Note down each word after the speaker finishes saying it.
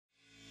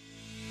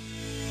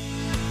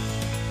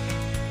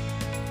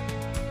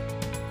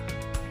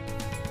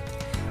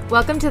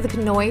Welcome to the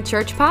Knoy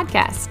Church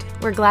podcast.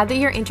 We're glad that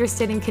you're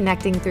interested in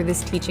connecting through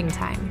this teaching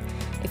time.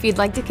 If you'd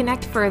like to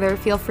connect further,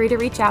 feel free to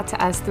reach out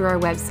to us through our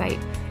website,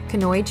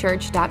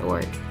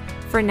 knoychurch.org.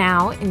 For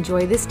now,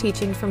 enjoy this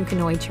teaching from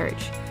Knoy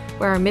Church,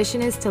 where our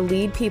mission is to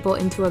lead people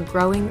into a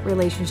growing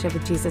relationship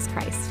with Jesus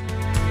Christ.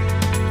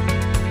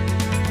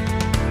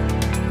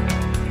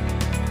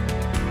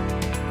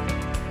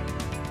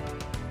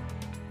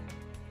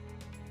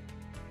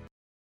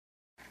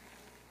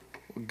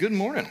 Good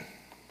morning.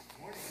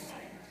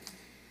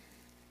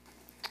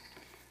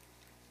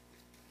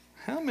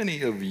 How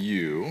many of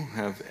you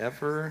have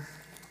ever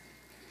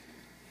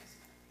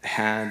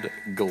had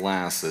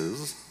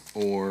glasses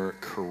or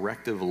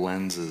corrective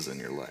lenses in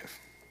your life?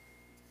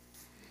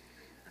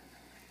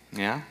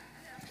 Yeah?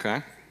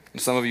 Okay.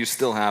 Some of you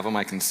still have them,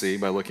 I can see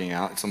by looking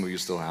out. Some of you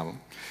still have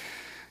them,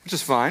 which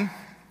is fine.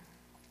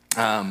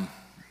 I've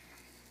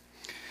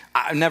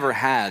never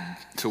had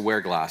to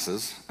wear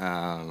glasses.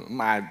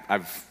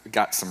 I've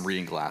got some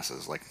reading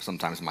glasses. Like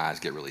sometimes my eyes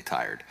get really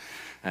tired.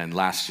 And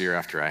last year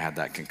after I had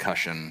that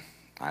concussion,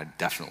 I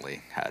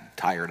definitely had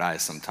tired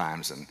eyes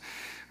sometimes. And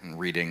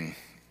reading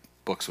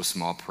books with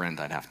small print,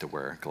 I'd have to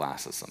wear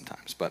glasses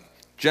sometimes. But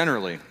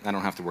generally, I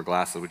don't have to wear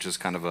glasses, which is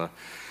kind of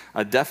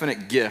a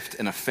definite gift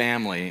in a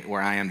family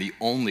where I am the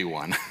only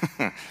one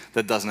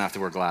that doesn't have to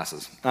wear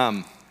glasses.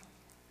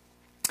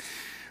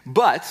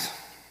 But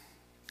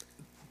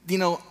you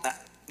know,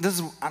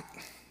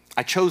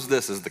 I chose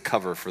this as the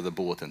cover for the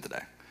bulletin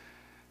today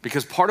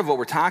because part of what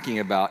we're talking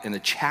about in the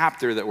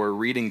chapter that we're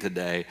reading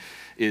today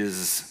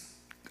is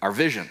our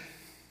vision.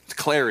 It's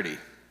clarity.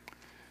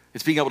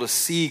 It's being able to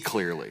see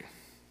clearly.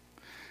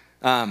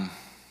 When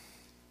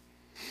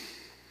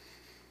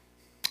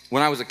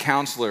I was a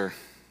counselor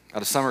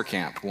at a summer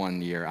camp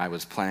one year, I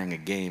was playing a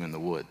game in the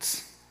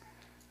woods,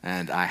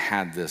 and I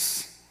had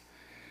this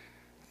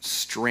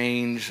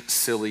strange,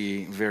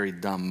 silly, very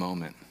dumb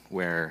moment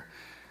where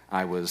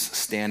I was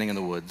standing in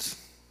the woods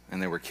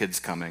and there were kids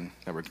coming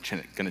that were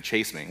going to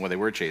chase me. Well, they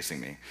were chasing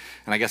me.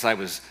 And I guess I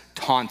was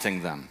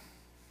taunting them,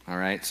 all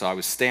right? So I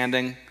was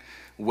standing,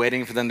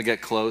 waiting for them to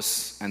get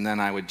close, and then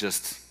I would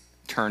just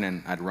turn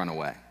and I'd run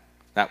away.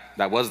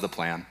 That was the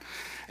plan.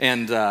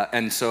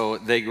 And so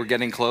they were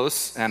getting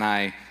close, and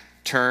I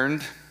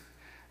turned,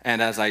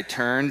 and as I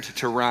turned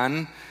to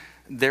run,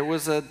 there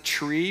was a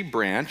tree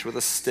branch with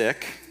a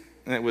stick,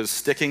 and it was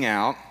sticking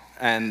out,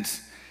 and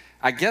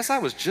I guess I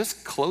was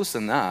just close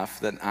enough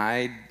that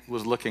I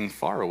was looking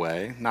far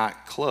away,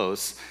 not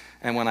close,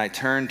 and when I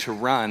turned to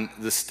run,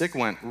 the stick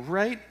went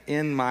right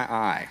in my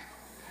eye.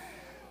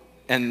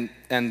 And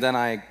then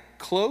I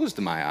closed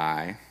my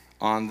eye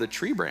on the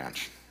tree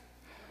branch.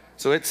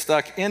 So it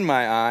stuck in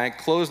my eye,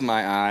 closed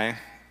my eye,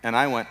 and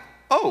I went,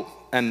 oh,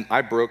 and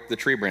I broke the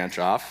tree branch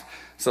off.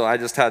 So I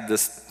just had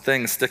this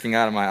thing sticking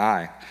out of my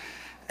eye.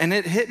 And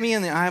it hit me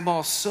in the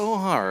eyeball so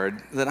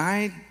hard that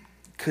I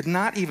could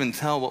not even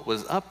tell what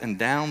was up and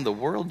down. The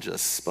world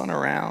just spun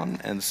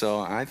around. And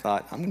so I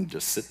thought, I'm going to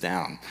just sit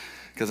down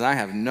because I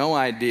have no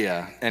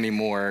idea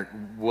anymore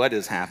what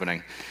is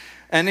happening.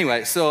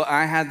 Anyway, so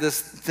I had this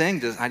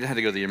thing, I had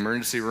to go to the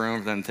emergency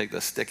room, then take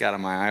the stick out of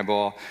my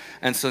eyeball.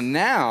 And so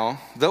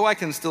now, though I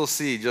can still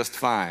see just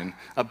fine,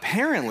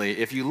 apparently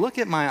if you look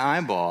at my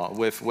eyeball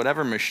with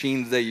whatever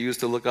machines they use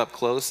to look up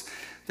close,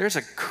 there's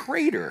a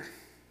crater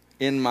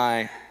in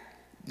my,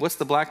 what's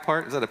the black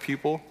part? Is that a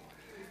pupil?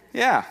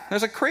 Yeah,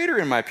 there's a crater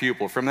in my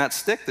pupil from that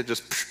stick that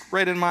just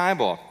right in my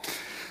eyeball.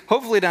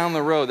 Hopefully down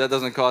the road that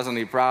doesn't cause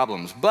any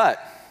problems.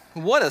 But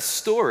what a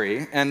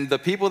story, and the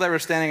people that were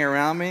standing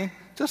around me,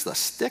 just a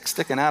stick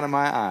sticking out of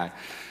my eye.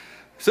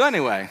 So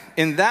anyway,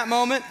 in that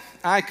moment,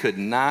 I could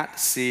not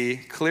see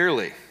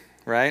clearly,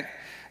 right?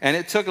 And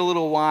it took a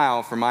little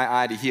while for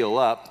my eye to heal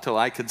up till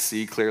I could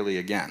see clearly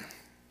again.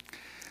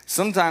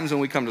 Sometimes when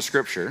we come to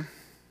Scripture,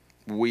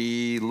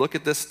 we look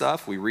at this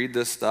stuff, we read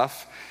this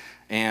stuff,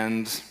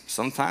 and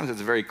sometimes it's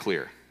very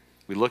clear.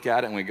 We look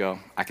at it and we go,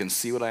 I can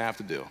see what I have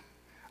to do.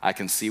 I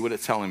can see what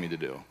it's telling me to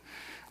do.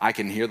 I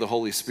can hear the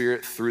Holy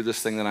Spirit through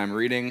this thing that I'm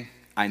reading.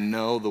 I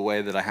know the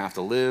way that I have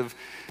to live.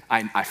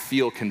 I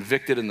feel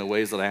convicted in the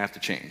ways that I have to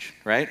change,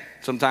 right?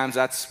 Sometimes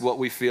that's what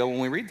we feel when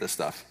we read this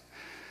stuff.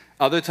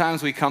 Other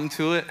times we come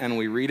to it and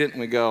we read it and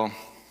we go,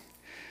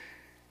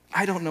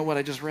 I don't know what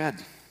I just read.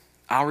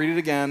 I'll read it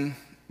again,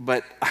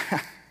 but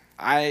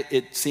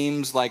it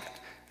seems like,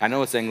 I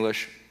know it's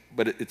English,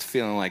 but it's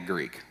feeling like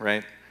Greek,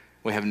 right?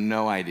 We have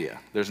no idea.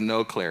 There's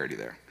no clarity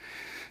there.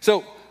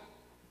 So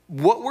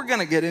what we're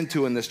going to get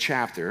into in this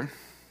chapter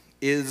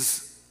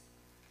is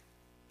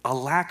a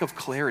lack of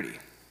clarity.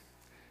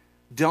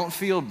 Don't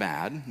feel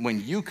bad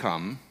when you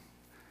come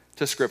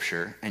to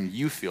Scripture and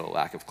you feel a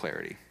lack of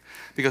clarity.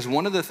 Because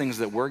one of the things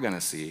that we're going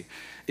to see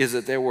is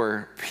that there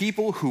were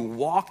people who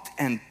walked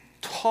and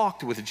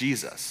talked with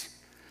Jesus,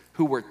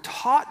 who were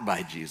taught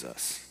by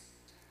Jesus,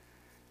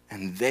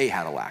 and they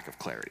had a lack of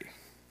clarity.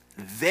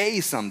 They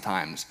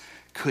sometimes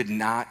could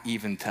not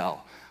even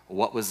tell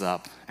what was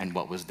up and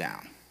what was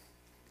down,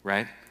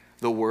 right?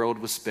 The world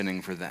was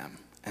spinning for them,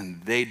 and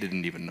they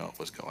didn't even know what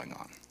was going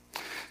on.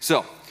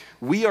 So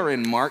We are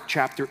in Mark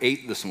chapter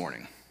 8 this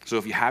morning. So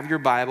if you have your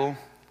Bible,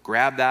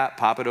 grab that,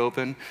 pop it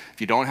open.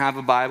 If you don't have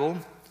a Bible,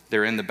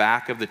 they're in the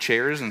back of the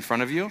chairs in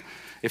front of you.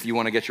 If you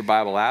want to get your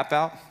Bible app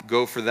out,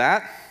 go for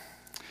that.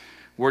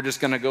 We're just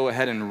going to go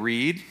ahead and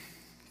read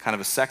kind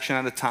of a section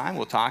at a time.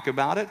 We'll talk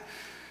about it,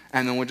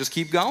 and then we'll just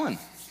keep going.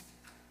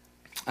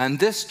 And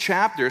this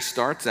chapter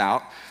starts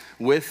out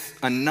with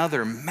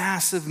another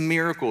massive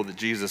miracle that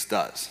Jesus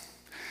does.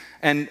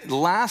 And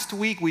last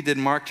week we did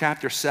Mark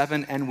chapter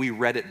 7 and we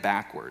read it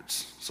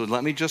backwards. So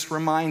let me just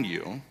remind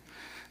you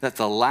that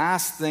the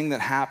last thing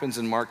that happens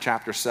in Mark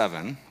chapter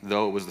 7,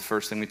 though it was the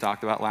first thing we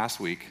talked about last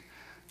week,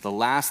 the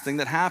last thing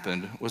that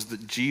happened was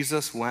that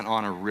Jesus went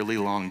on a really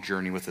long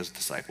journey with his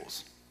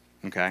disciples,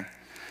 okay?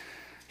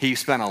 He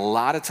spent a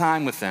lot of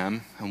time with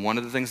them, and one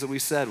of the things that we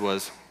said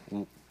was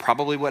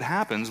probably what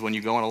happens when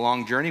you go on a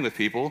long journey with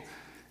people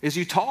is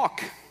you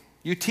talk,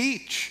 you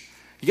teach,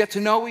 you get to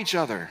know each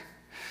other.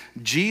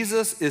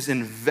 Jesus is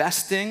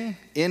investing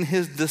in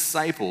his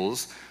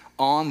disciples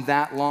on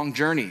that long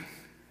journey.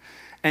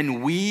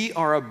 And we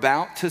are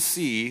about to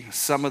see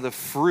some of the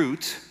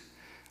fruit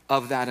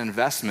of that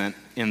investment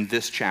in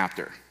this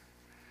chapter.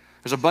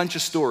 There's a bunch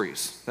of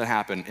stories that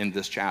happen in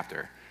this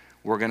chapter.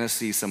 We're going to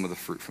see some of the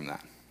fruit from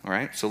that. All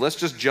right? So let's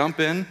just jump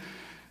in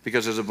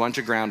because there's a bunch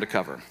of ground to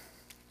cover.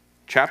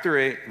 Chapter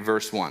 8,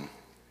 verse 1.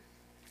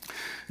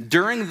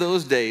 During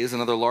those days,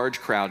 another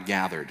large crowd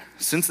gathered.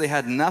 Since they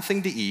had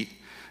nothing to eat,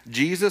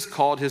 Jesus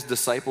called his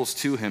disciples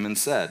to him and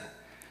said,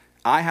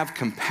 I have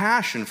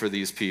compassion for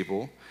these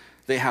people.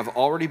 They have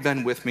already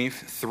been with me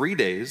 3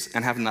 days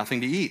and have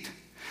nothing to eat.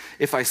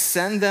 If I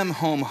send them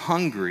home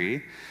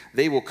hungry,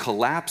 they will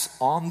collapse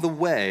on the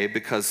way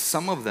because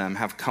some of them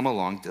have come a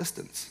long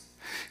distance.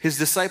 His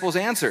disciples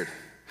answered,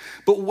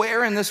 but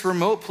where in this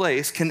remote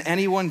place can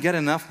anyone get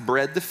enough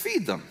bread to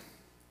feed them?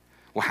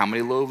 Well, how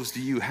many loaves do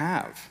you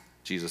have?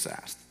 Jesus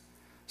asked.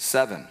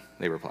 7,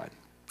 they replied.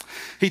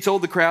 He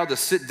told the crowd to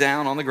sit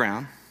down on the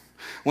ground.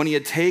 When he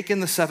had taken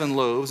the 7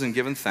 loaves and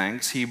given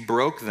thanks, he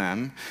broke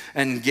them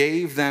and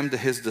gave them to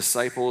his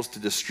disciples to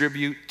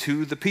distribute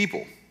to the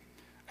people.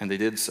 And they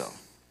did so.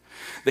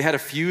 They had a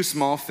few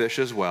small fish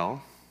as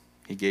well.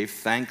 He gave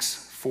thanks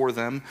for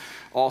them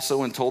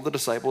also and told the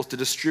disciples to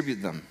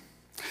distribute them.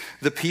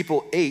 The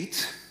people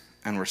ate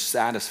and were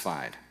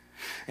satisfied.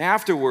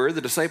 Afterward,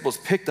 the disciples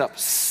picked up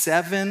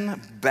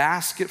 7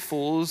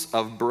 basketfuls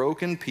of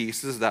broken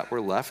pieces that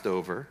were left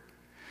over.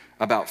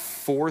 About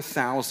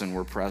 4,000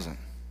 were present.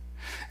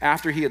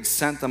 After he had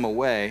sent them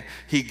away,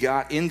 he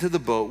got into the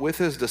boat with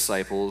his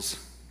disciples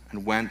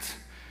and went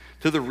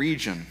to the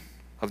region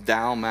of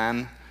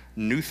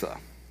Dalmanutha.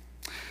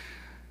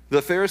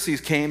 The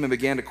Pharisees came and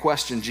began to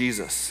question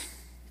Jesus.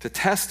 To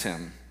test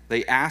him,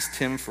 they asked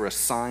him for a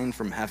sign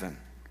from heaven.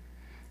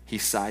 He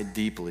sighed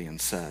deeply and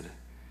said,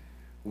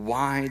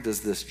 why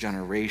does this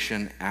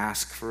generation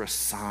ask for a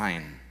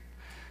sign?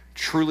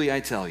 Truly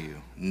I tell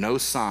you, no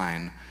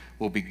sign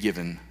will be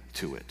given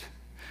to it.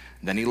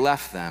 Then he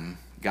left them,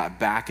 got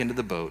back into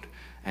the boat,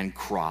 and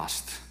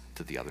crossed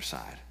to the other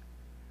side.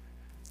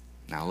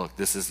 Now look,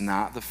 this is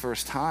not the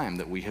first time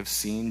that we have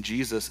seen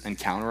Jesus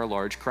encounter a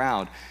large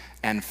crowd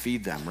and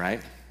feed them,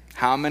 right?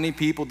 How many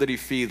people did he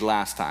feed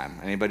last time?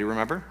 Anybody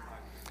remember?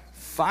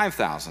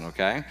 5,000,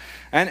 okay?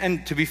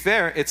 And to be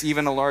fair, it's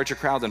even a larger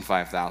crowd than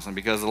 5,000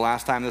 because the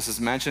last time this is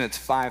mentioned, it's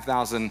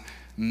 5,000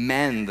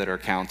 men that are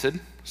counted.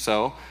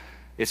 So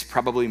it's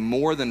probably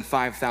more than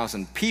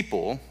 5,000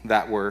 people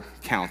that were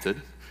counted,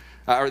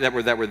 or that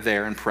were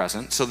there and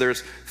present. So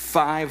there's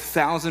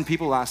 5,000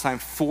 people last time,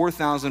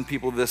 4,000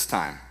 people this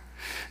time.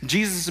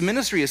 Jesus'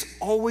 ministry is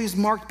always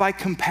marked by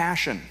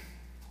compassion,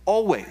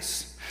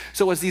 always.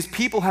 So as these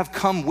people have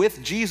come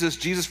with Jesus,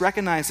 Jesus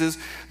recognizes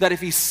that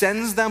if he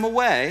sends them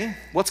away,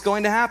 what's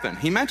going to happen?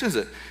 He mentions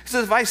it. He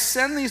says, if I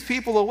send these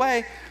people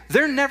away,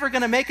 they're never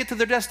going to make it to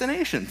their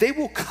destination. They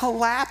will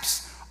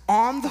collapse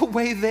on the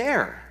way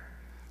there.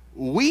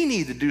 We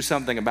need to do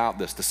something about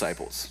this,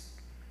 disciples.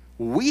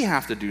 We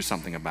have to do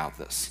something about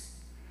this.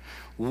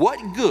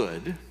 What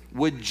good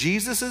would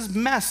Jesus'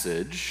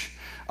 message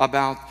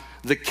about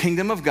the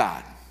kingdom of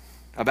God,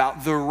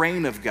 about the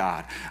reign of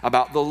God,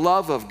 about the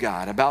love of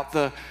God, about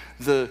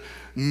the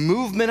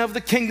movement of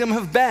the kingdom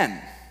have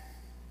been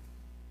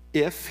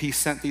if he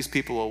sent these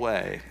people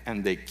away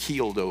and they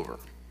keeled over?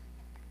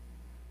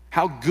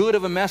 How good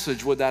of a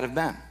message would that have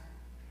been?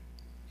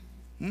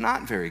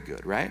 Not very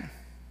good, right?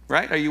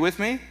 Right? Are you with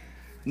me?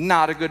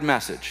 Not a good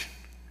message.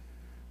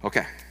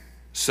 Okay,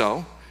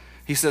 so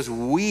he says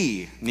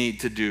we need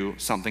to do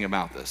something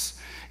about this.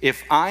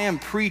 If I am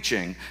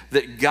preaching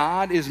that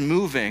God is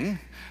moving,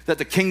 that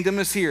the kingdom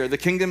is here, the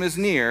kingdom is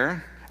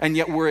near, and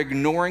yet we're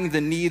ignoring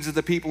the needs of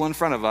the people in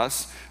front of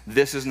us,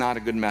 this is not a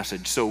good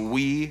message. So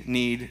we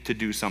need to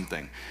do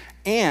something.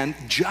 And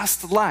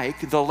just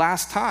like the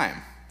last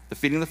time, the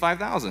feeding of the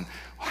 5,000,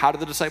 how do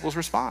the disciples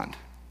respond?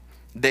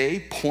 They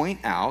point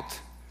out,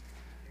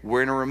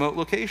 we're in a remote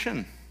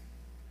location.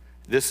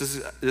 This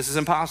is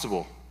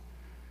impossible.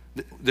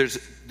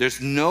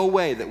 There's no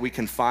way that we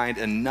can find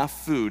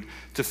enough food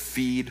to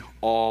feed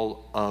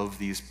all of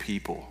these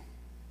people.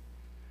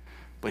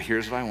 But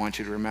here's what I want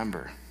you to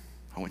remember.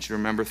 I want you to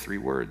remember 3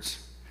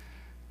 words.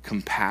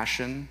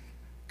 Compassion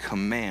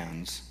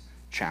commands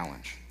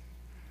challenge.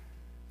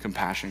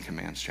 Compassion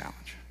commands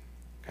challenge,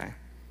 okay?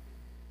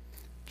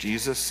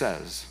 Jesus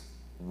says,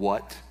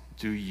 what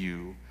do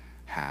you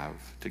have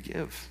to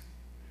give?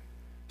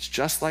 It's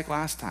just like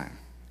last time.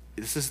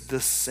 This is the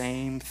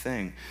same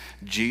thing.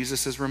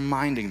 Jesus is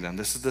reminding them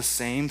this is the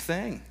same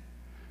thing.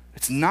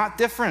 It's not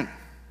different.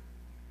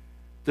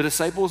 The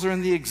disciples are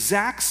in the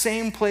exact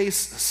same place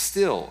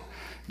still.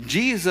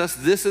 Jesus,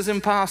 this is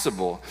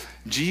impossible.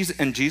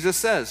 Jesus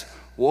says,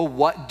 well,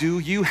 what do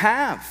you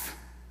have?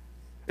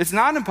 It's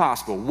not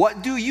impossible.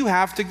 What do you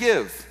have to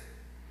give?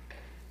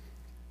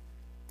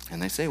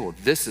 And they say, well,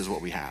 this is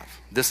what we have.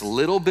 This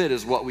little bit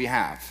is what we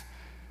have.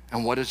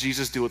 And what does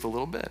Jesus do with a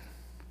little bit?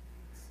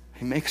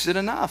 He makes it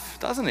enough,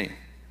 doesn't he?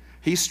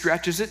 He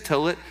stretches it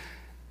till it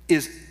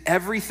is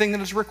everything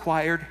that is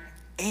required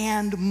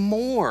and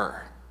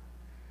more.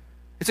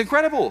 It's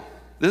incredible.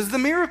 This is the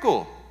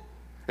miracle.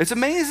 It's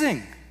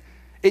amazing.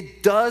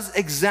 It does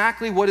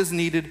exactly what is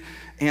needed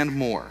and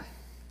more.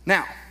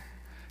 Now,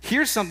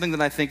 here's something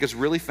that I think is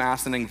really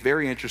fascinating,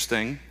 very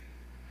interesting,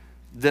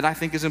 that I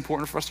think is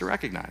important for us to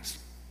recognize.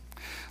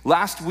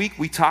 Last week,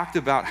 we talked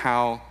about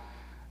how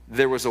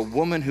there was a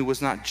woman who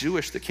was not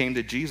Jewish that came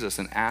to Jesus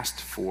and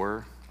asked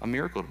for a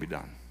miracle to be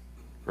done,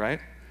 right?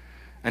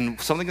 And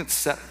something that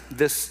set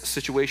this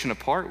situation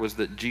apart was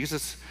that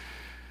Jesus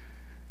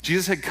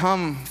had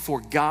come for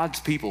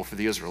God's people, for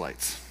the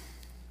Israelites.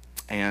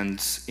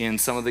 And in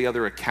some of the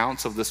other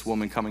accounts of this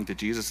woman coming to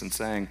Jesus and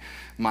saying,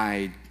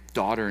 my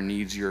daughter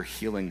needs your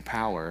healing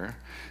power,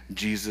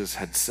 Jesus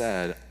had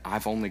said,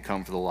 I've only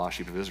come for the lost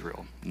sheep of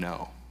Israel.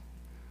 No,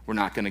 we're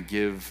not going to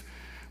give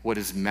what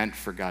is meant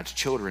for God's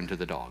children to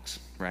the dogs,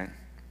 right?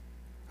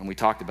 And we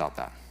talked about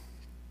that.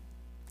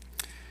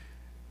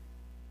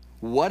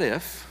 What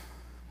if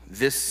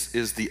this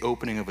is the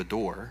opening of a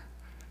door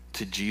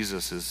to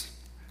Jesus's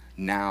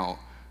now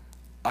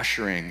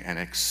ushering an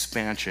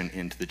expansion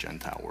into the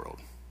Gentile world?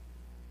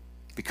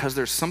 Because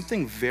there's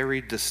something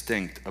very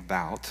distinct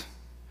about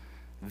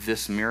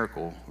this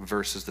miracle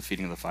versus the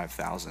feeding of the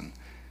 5,000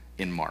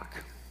 in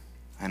Mark.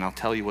 And I'll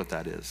tell you what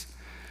that is.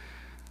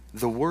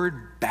 The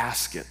word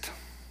basket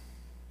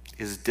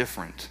is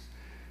different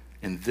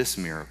in this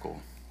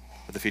miracle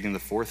of the feeding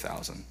of the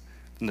 4,000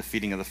 than the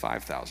feeding of the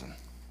 5,000.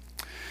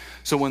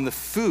 So when the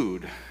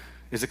food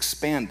is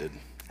expanded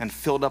and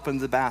filled up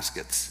into the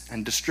baskets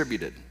and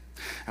distributed,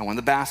 and when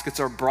the baskets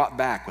are brought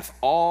back with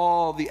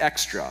all the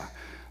extra,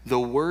 the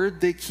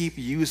word they keep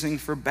using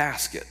for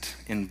basket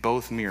in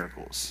both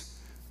miracles,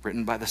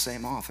 written by the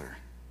same author,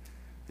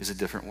 is a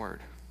different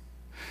word.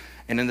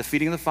 And in the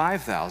feeding of the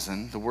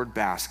 5,000, the word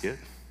basket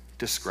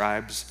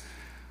describes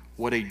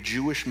what a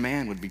Jewish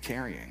man would be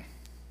carrying.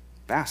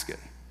 Basket.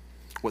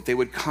 What they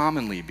would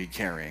commonly be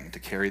carrying to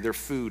carry their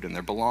food and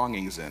their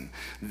belongings in.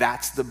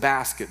 That's the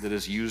basket that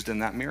is used in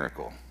that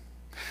miracle.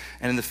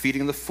 And in the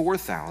feeding of the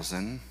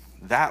 4,000,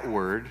 that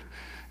word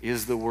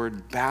is the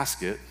word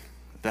basket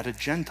that a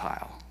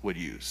Gentile would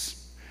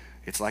use.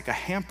 It's like a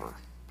hamper.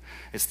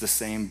 It's the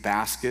same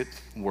basket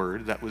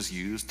word that was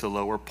used to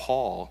lower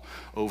Paul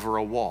over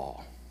a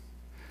wall.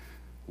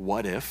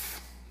 What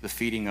if the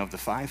feeding of the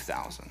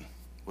 5,000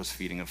 was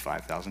feeding of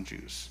 5,000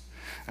 Jews?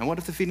 And what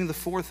if the feeding of the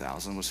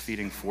 4,000 was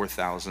feeding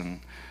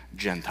 4,000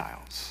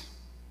 Gentiles?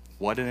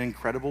 What an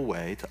incredible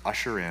way to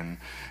usher in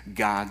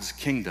God's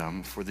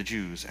kingdom for the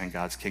Jews and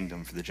God's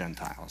kingdom for the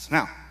Gentiles.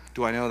 Now,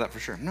 do I know that for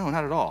sure? No,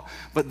 not at all.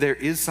 But there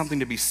is something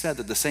to be said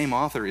that the same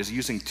author is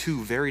using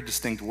two very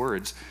distinct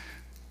words,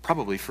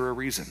 probably for a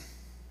reason.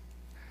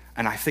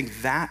 And I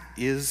think that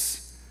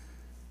is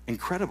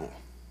incredible.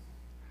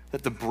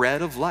 That the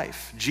bread of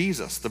life,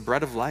 Jesus, the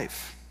bread of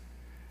life,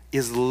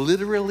 is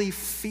literally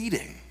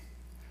feeding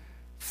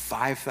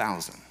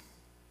 5,000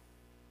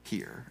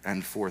 here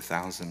and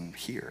 4,000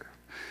 here,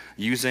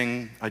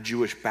 using a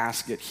Jewish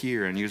basket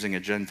here and using a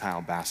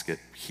Gentile basket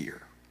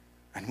here.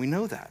 And we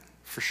know that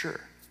for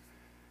sure.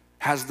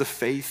 Has the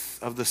faith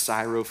of the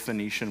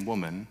Syro-Phoenician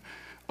woman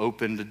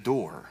opened a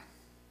door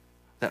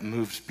that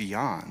moves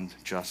beyond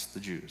just the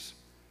Jews?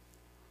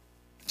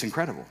 It's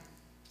incredible.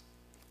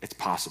 It's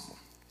possible.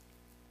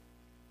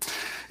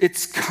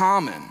 It's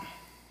common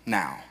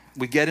now.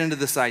 We get into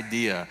this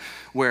idea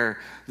where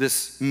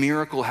this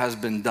miracle has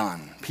been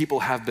done.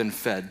 People have been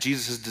fed.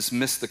 Jesus has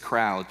dismissed the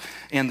crowd.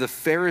 And the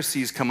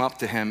Pharisees come up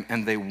to him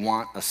and they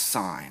want a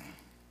sign.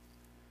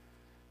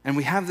 And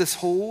we have this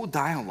whole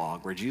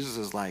dialogue where Jesus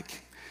is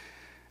like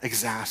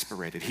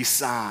exasperated. He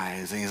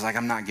sighs and he's like,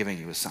 I'm not giving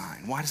you a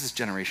sign. Why does this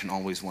generation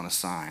always want a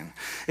sign?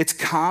 It's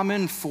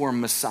common for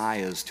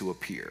messiahs to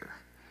appear.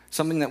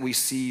 Something that we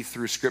see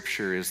through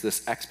Scripture is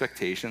this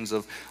expectations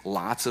of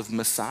lots of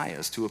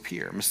messiahs to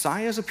appear.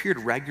 Messiahs appeared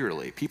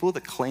regularly. People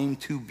that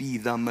claimed to be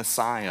the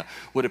Messiah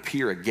would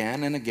appear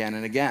again and again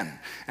and again.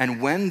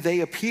 And when they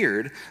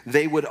appeared,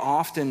 they would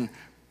often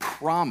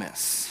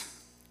promise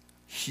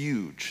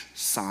huge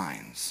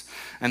signs.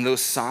 And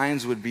those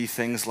signs would be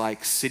things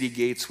like city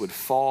gates would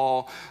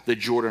fall, the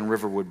Jordan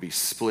River would be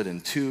split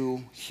in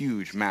two,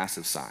 huge,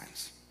 massive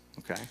signs.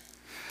 okay?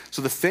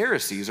 So the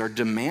Pharisees are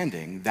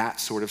demanding that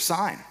sort of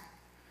sign.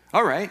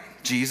 All right,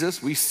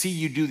 Jesus, we see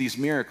you do these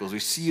miracles. We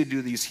see you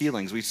do these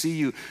healings. We see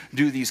you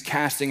do these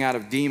casting out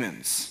of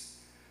demons.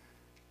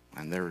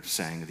 And they're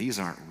saying these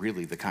aren't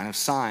really the kind of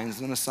signs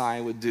the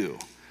Messiah would do.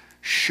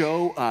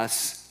 Show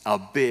us a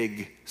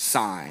big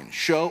sign.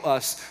 Show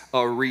us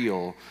a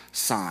real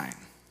sign.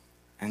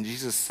 And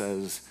Jesus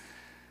says,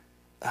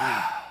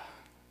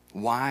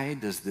 why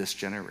does this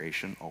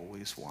generation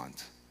always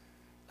want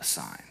a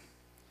sign?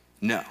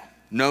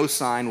 No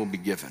sign will be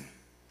given.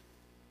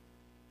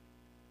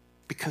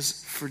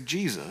 Because for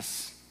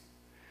Jesus,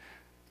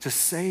 to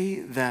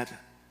say that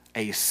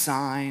a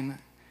sign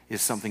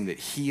is something that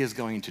he is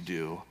going to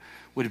do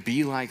would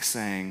be like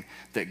saying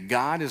that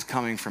God is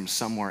coming from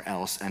somewhere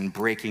else and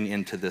breaking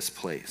into this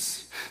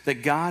place.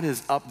 That God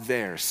is up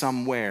there,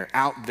 somewhere,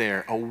 out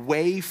there,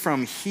 away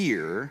from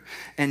here,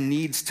 and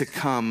needs to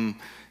come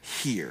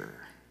here.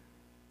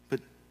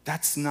 But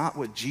that's not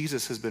what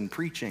Jesus has been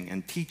preaching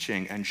and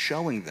teaching and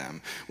showing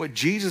them. What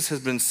Jesus has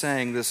been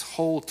saying this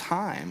whole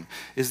time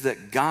is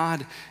that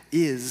God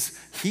is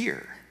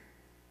here.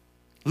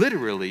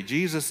 Literally,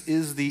 Jesus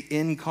is the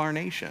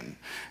incarnation.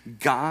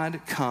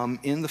 God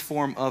come in the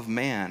form of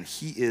man.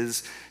 He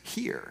is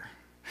here.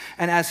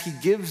 And as he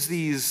gives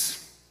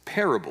these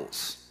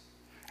parables,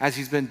 as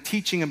he's been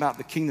teaching about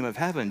the kingdom of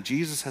heaven,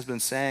 Jesus has been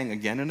saying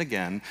again and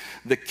again,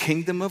 the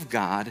kingdom of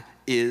God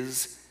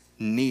is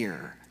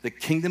near. The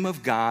kingdom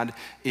of God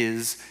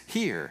is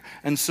here.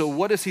 And so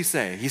what does he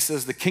say? He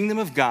says the kingdom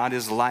of God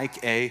is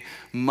like a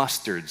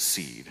mustard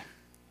seed.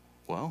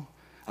 Well,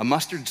 a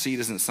mustard seed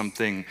isn't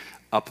something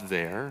up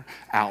there,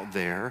 out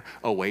there,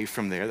 away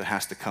from there that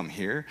has to come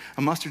here.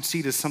 A mustard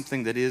seed is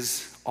something that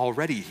is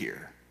already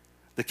here.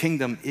 The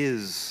kingdom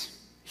is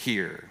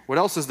here. What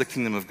else is the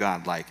kingdom of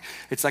God like?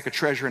 It's like a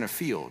treasure in a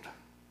field.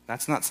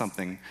 That's not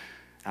something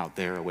out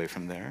there, away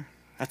from there.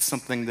 That's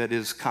something that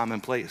is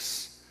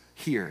commonplace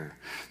here.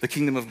 The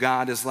kingdom of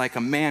God is like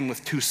a man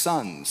with 2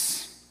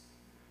 sons.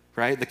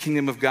 Right? The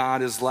kingdom of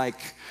God is like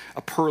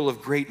a pearl of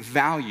great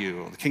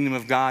value. The kingdom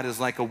of God is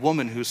like a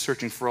woman who's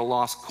searching for a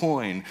lost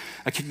coin.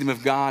 A kingdom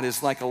of God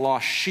is like a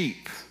lost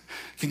sheep.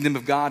 The kingdom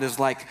of God is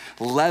like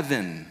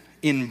leaven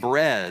in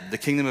bread. The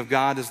kingdom of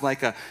God is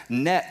like a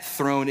net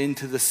thrown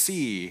into the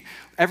sea.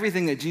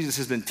 Everything that Jesus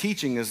has been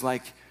teaching is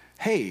like,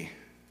 hey,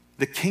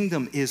 the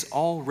kingdom is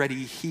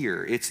already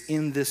here. It's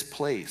in this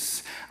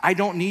place. I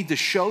don't need to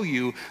show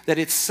you that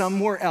it's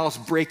somewhere else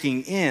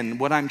breaking in.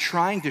 What I'm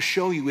trying to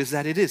show you is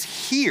that it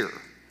is here,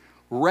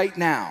 right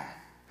now.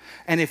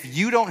 And if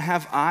you don't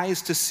have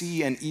eyes to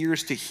see and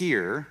ears to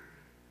hear,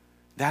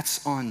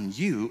 that's on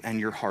you and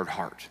your hard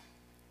heart.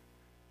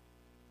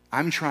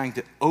 I'm trying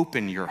to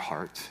open your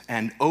heart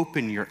and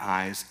open your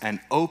eyes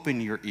and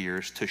open your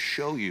ears to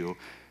show you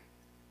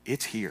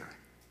it's here.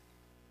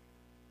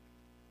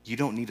 You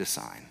don't need a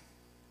sign.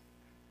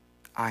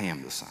 I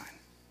am the sign,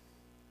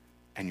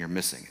 and you're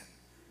missing it.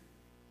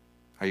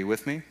 Are you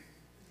with me?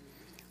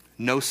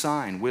 No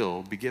sign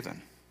will be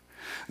given.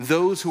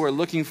 Those who are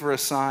looking for a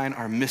sign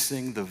are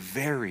missing the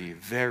very,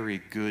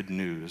 very good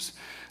news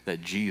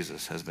that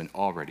Jesus has been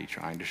already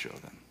trying to show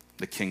them.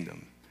 The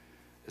kingdom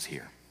is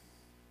here.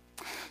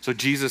 So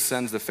Jesus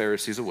sends the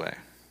Pharisees away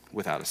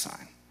without a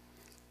sign.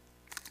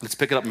 Let's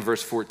pick it up in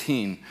verse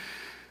 14.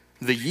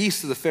 The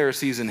yeast of the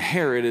Pharisees and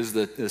Herod is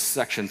the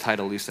section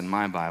title, at least in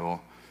my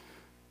Bible.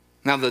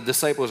 Now, the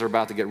disciples are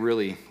about to get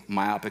really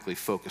myopically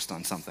focused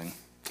on something.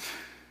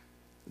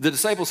 The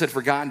disciples had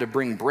forgotten to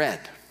bring bread,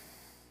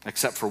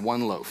 except for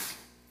 1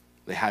 loaf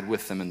they had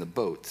with them in the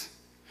boat.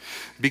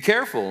 Be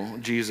careful,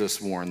 Jesus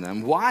warned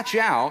them. Watch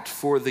out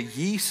for the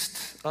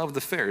yeast of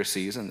the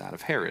Pharisees and that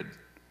of Herod.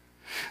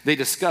 They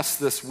discussed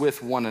this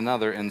with one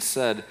another and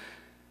said,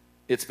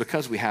 it's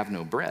because we have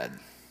no bread.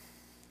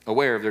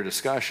 Aware of their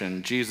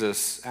discussion,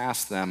 Jesus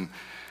asked them,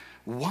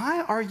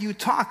 why are you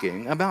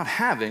talking about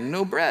having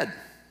no bread?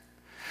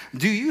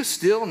 Do you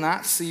still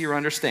not see or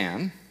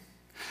understand?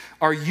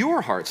 Are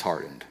your hearts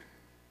hardened?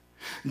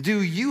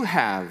 Do you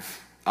have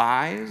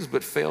eyes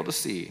but fail to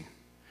see,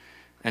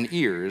 and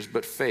ears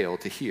but fail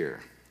to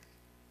hear?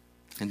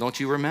 And don't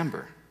you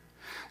remember,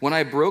 when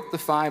I broke the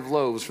 5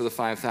 loaves for the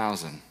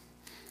 5,000,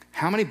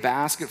 how many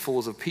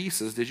basketfuls of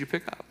pieces did you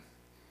pick up?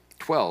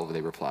 12,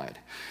 they replied.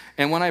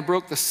 And when I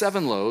broke the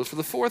 7 loaves for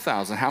the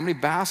 4,000, how many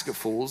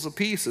basketfuls of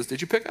pieces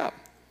did you pick up?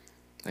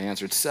 They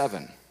answered,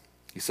 7.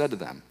 He said to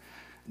them,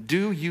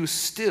 do you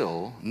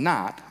still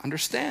not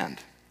understand?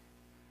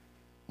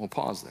 We'll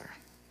pause there.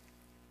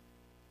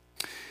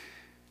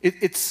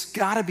 It's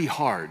got to be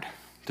hard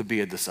to be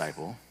a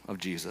disciple of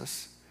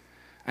Jesus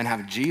and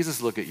have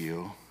Jesus look at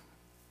you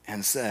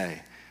and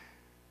say,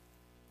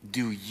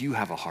 do you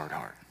have a hard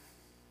heart?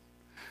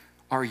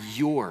 Are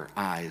your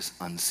eyes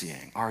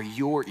unseeing? Are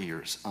your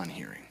ears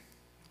unhearing?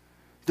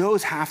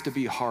 Those have to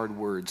be hard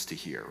words to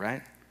hear,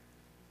 right?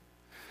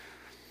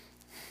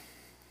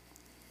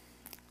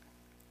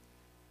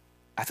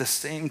 At the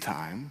same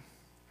time,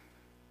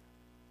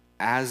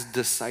 as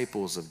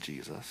disciples of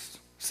Jesus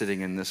sitting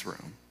in this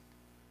room,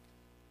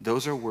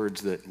 those are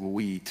words that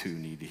we too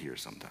need to hear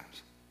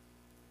sometimes.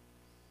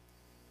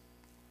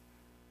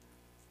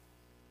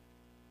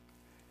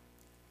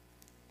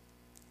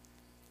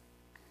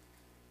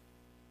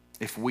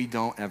 if we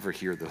don't ever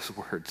hear those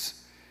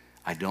words,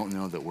 I don't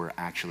know that we're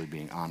actually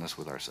being honest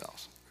with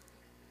ourselves,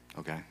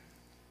 okay?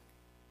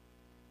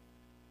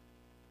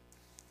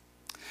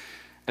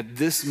 At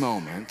this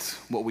moment,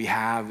 what we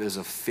have is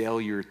a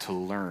failure to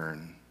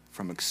learn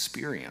from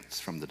experience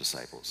from the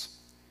disciples.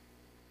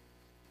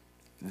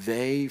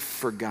 They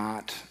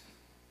forgot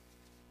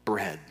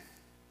bread,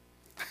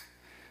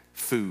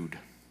 food,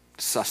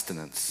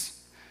 sustenance,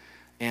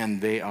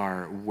 and they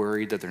are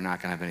worried that they're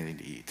not going to have anything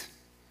to eat.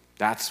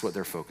 That's what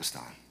they're focused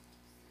on.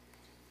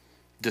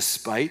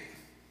 Despite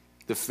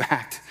the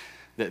fact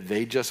that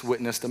they just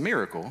witnessed a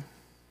miracle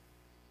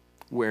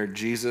where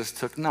Jesus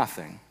took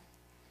nothing,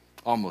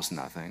 almost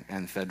nothing,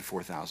 and fed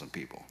 4,000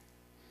 people,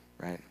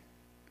 right?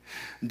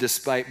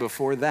 Despite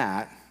before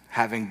that,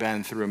 having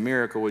been through a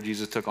miracle where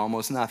Jesus took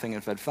almost nothing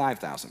and fed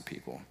 5,000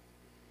 people.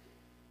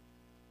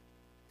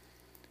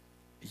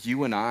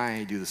 You and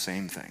I do the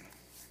same thing.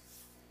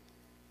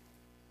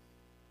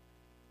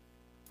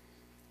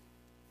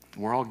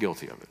 We're all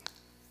guilty of it.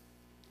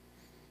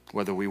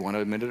 Whether we want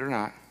to admit it or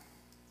not,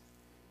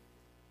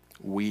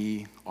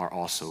 we are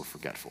also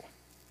forgetful.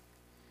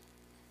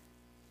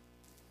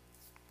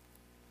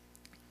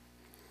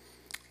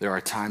 There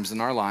are times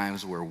in our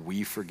lives where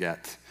we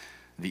forget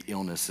the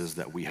illnesses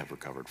that we have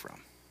recovered from.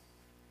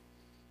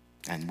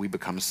 And we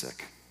become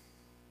sick.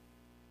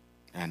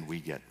 And we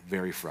get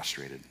very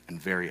frustrated and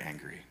very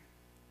angry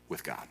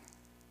with God.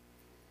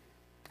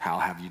 How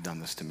have you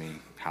done this to me?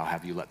 How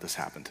have you let this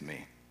happen to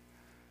me?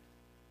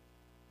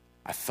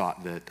 I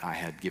thought that I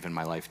had given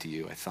my life to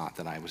you. I thought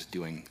that I was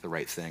doing the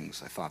right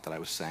things. I thought that I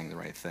was saying the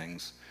right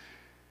things.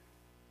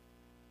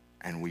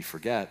 And we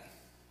forget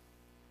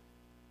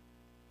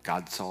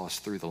God saw us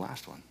through the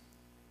last one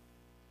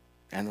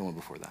and the one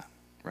before that,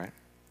 right?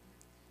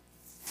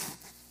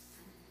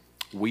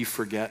 We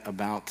forget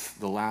about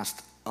the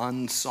last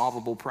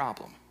unsolvable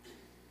problem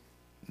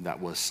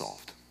that was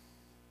solved,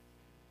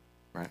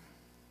 right?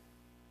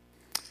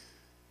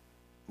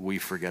 We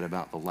forget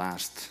about the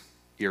last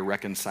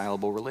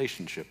irreconcilable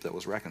relationship that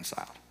was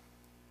reconciled.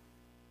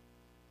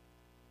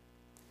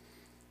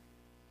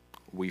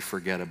 We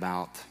forget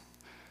about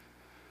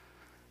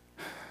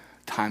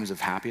times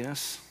of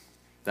happiness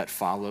that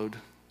followed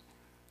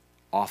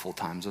awful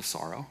times of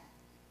sorrow,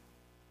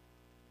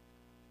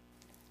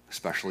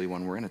 especially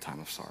when we're in a time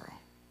of sorrow.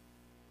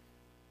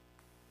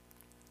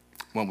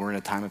 When we're in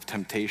a time of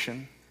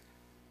temptation,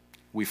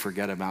 we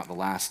forget about the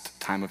last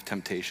time of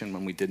temptation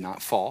when we did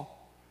not fall,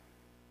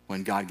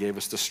 when God gave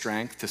us the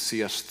strength to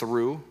see us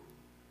through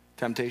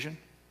temptation.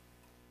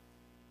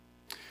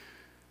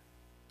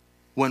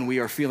 When we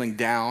are feeling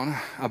down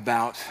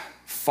about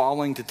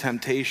falling to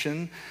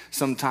temptation,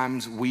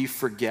 sometimes we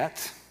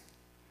forget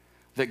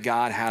that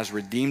God has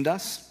redeemed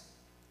us,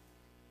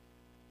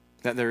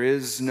 that there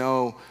is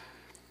no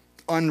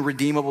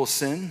unredeemable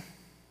sin,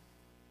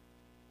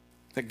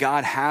 that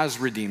God has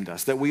redeemed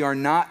us, that we are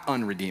not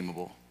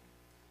unredeemable.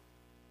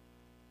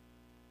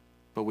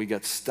 But we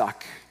get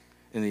stuck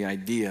in the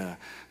idea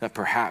that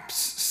perhaps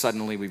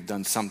suddenly we've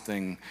done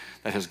something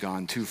that has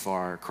gone too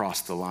far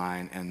across the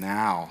line, and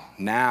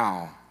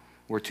now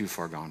we're too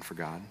far gone for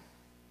God.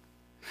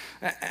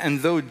 And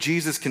though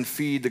Jesus can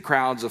feed the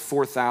crowds of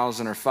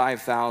 4,000 or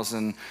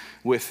 5,000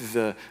 with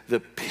the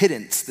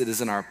pittance that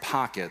is in our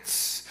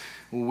pockets,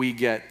 we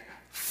get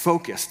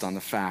focused on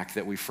the fact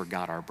that we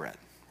forgot our bread,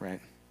 right?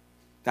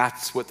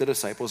 That's what the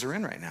disciples are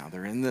in right now.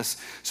 They're in this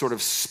sort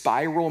of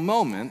spiral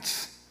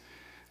moment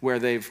where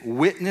they've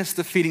witnessed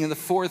the feeding of the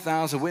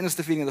 4,000, witnessed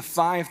the feeding of the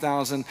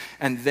 5,000,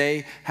 and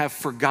they have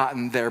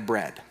forgotten their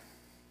bread.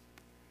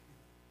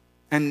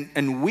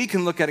 And we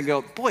can look at it and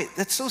go, boy,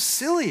 that's so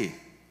silly.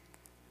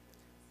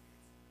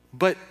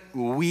 But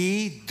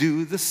we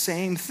do the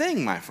same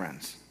thing, my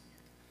friends.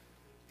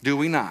 Do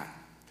we not?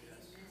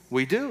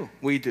 Yes.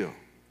 We do.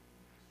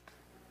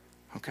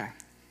 Okay.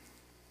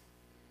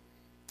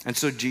 And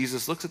so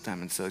Jesus looks at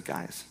them and says,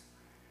 guys,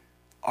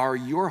 are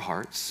your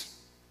hearts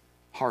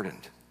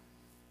hardened?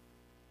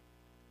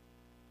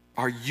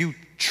 Are you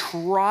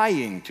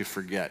trying to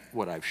forget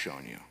what I've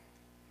shown you?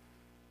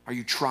 Are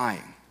you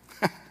trying?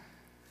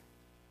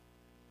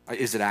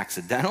 Is it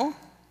accidental?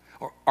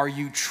 Or are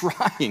you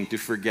trying to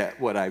forget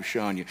what I've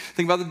shown you?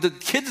 Think about the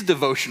kids'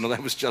 devotional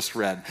that was just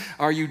read.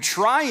 Are you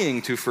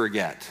trying to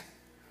forget?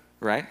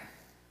 Right?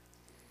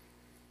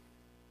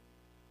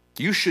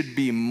 You should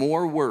be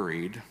more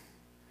worried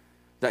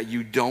that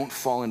you don't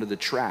fall into the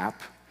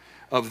trap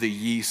of the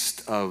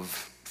yeast of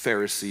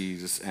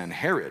Pharisees and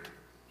Herod.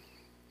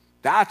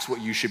 That's what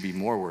you should be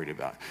more worried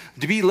about.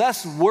 To be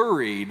less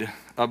worried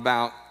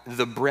about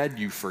the bread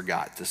you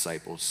forgot,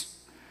 disciples.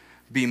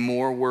 Be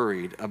more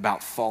worried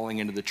about falling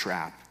into the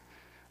trap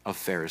of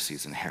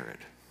Pharisees and Herod.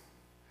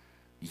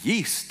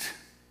 Yeast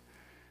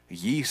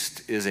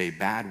is a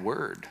bad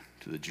word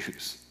to the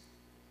Jews,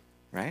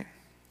 right?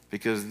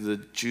 Because the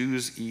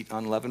Jews eat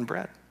unleavened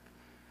bread.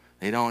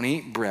 They don't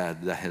eat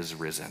bread that has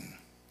risen.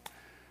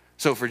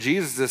 So for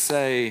Jesus to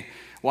say,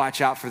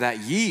 watch out for that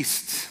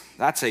yeast,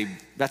 that's a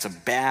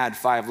bad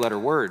 5-letter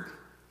word,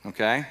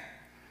 okay?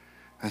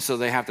 And so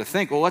they have to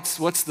think, well,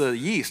 what's the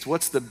yeast?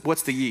 What's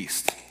the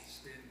yeast?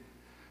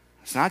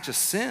 It's not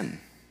just sin.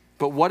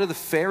 But what do the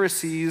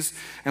Pharisees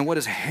and what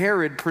does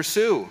Herod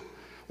pursue?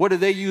 What do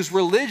they use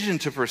religion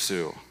to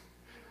pursue?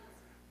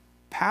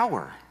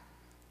 Power.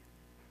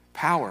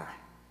 Power.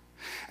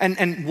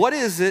 And what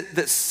is it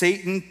that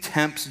Satan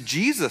tempts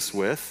Jesus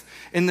with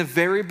in the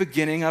very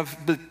beginning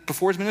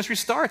before his ministry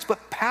starts?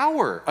 But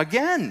power,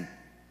 again,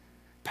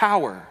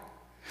 power.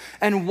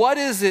 And what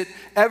is it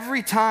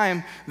every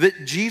time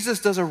that Jesus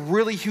does a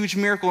really huge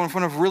miracle in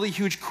front of really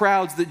huge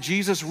crowds that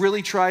Jesus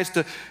really tries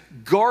to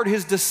guard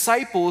his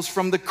disciples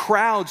from the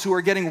crowds who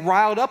are getting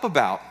riled up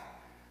about?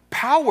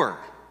 Power.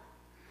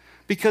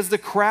 Because the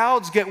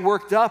crowds get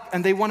worked up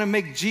and they want to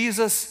make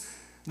Jesus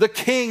the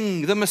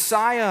king, the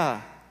Messiah.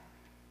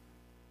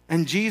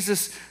 And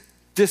Jesus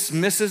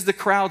dismisses the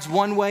crowds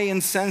one way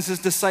and sends his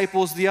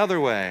disciples the other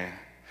way.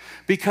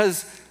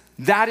 Because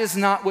that is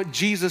not what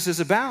Jesus is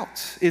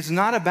about. It's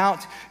not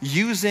about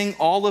using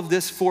all of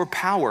this for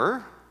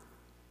power,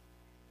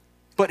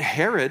 but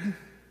Herod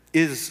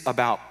is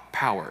about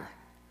power.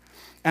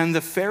 And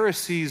the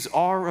Pharisees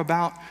are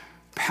about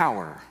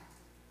power.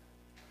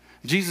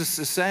 Jesus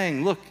is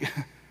saying, look,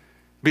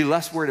 be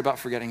less worried about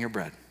forgetting your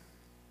bread.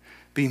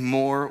 Be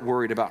more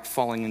worried about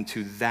falling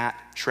into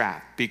that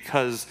trap,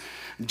 because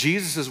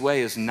Jesus'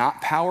 way is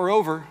not power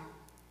over.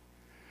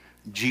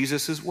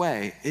 Jesus'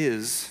 way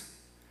is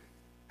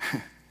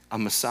a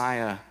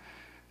Messiah,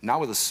 not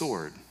with a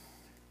sword,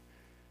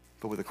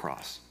 but with a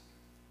cross.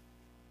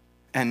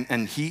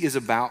 And he is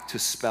about to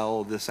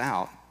spell this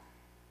out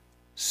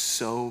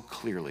so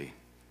clearly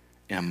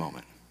in a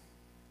moment.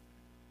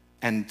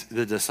 And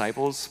the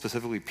disciples,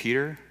 specifically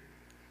Peter,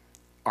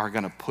 are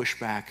going to push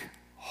back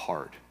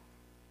hard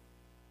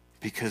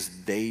because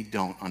they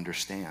don't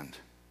understand.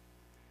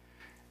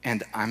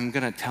 And I'm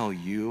going to tell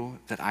you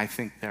that I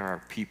think there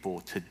are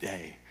people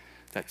today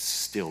that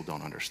still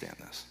don't understand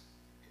this.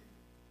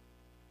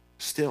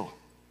 Still.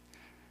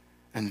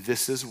 And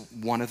this is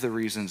one of the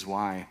reasons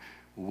why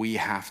we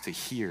have to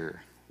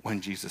hear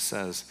when Jesus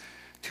says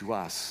to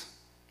us,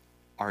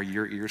 are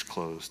your ears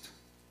closed?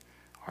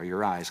 Are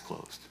your eyes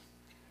closed?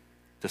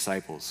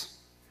 Disciples,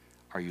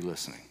 are you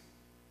listening?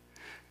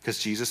 Because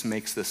Jesus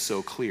makes this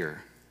so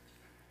clear,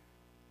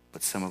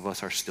 but some of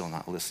us are still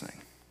not listening,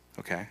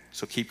 okay?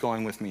 So keep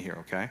going with me here,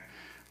 okay?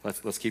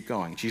 Let's keep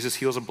going. Jesus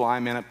heals a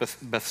blind man at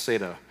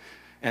Bethsaida.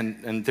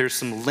 And there's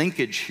some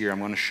linkage here I'm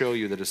going to show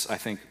you that is, I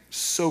think,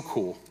 so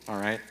cool, all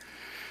right?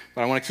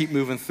 But I want to keep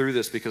moving through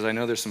this because I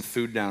know there's some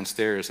food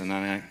downstairs, and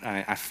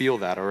I feel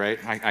that, all right?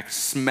 I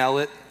smell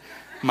it.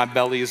 My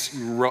belly's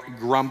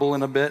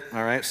grumbling a bit,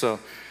 all right? So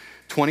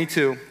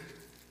 22,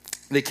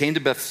 they came to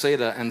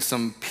Bethsaida, and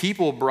some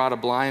people brought a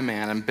blind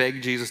man and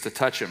begged Jesus to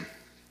touch him.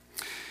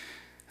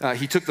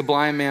 He took the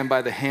blind man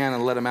by the hand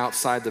and led him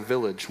outside the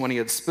village. When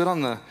he spit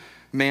on the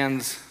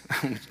man's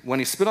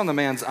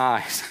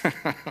eyes,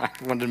 I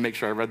wanted to make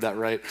sure I read that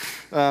right,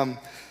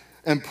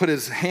 and put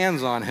his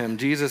hands on him,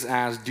 Jesus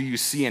asked, do you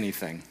see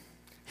anything?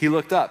 He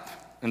looked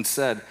up and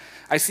said,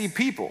 I see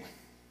people.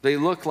 They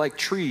look like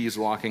trees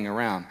walking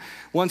around.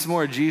 Once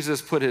more,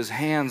 Jesus put his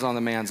hands on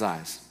the man's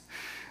eyes.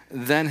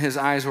 Then his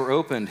eyes were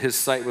opened, his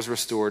sight was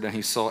restored, and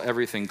he saw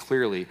everything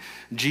clearly.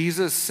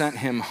 Jesus sent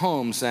him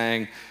home,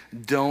 saying,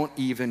 don't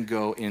even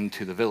go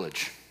into the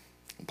village.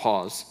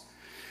 Pause.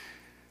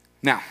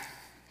 Now,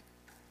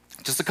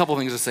 just a couple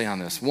things to say on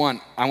this. One,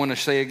 I want to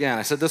say again,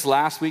 I said this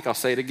last week, I'll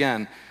say it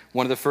again.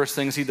 One of the first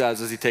things he does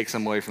is he takes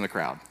them away from the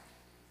crowd,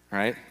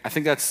 right? I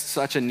think that's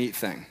such a neat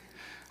thing.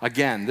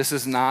 Again, this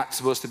is not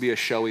supposed to be a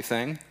showy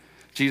thing.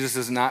 Jesus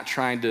is not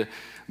trying to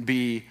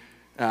be,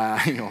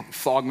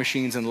 fog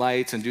machines and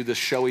lights and do this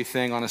showy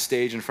thing on a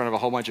stage in front of a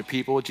whole bunch of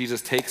people.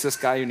 Jesus takes this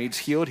guy who needs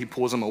healed, he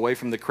pulls him away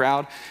from the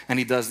crowd, and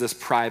he does this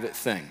private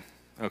thing,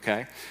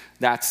 okay?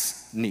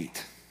 That's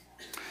neat.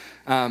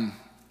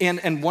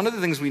 And one of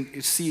the things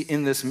we see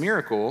in this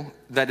miracle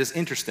that is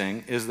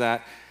interesting is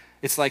that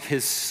it's like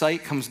his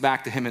sight comes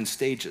back to him in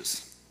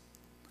stages.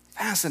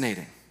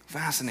 Fascinating.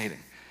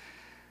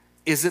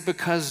 Is it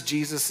because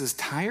Jesus is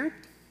tired?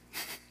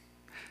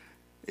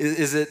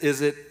 Is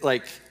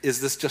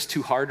this just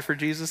too hard for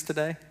Jesus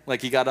today?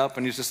 Like he got up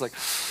and he's just like,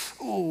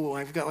 oh,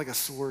 I've got like a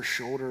sore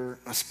shoulder,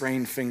 a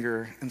sprained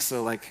finger, and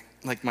so like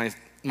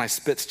my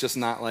spit's just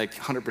not like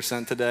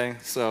 100% today,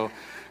 so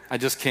I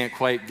just can't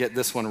quite get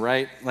this one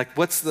right. Like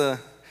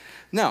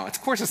no,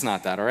 of course it's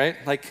not that, all right?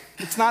 Like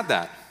it's not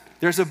that.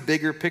 There's a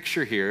bigger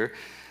picture here,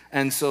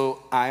 and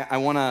so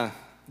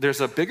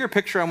there's a bigger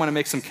picture. I want to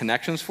make some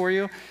connections for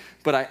you,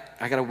 but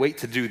I got to wait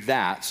to do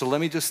that. So let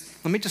me just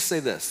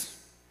say this.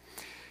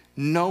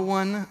 No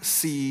one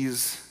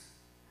sees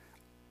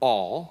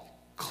all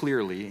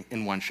clearly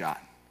in one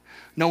shot.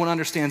 No one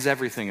understands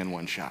everything in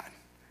one shot.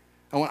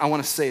 I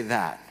want to say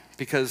that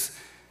because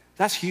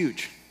that's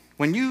huge.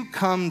 When you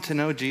come to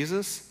know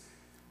Jesus,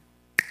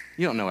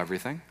 you don't know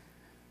everything.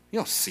 You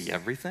don't see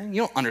everything.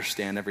 You don't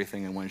understand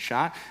everything in one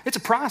shot. It's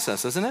a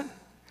process, isn't it?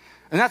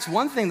 And that's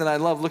one thing that I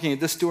love looking at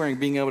this story and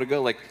being able to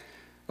go like,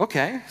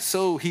 okay,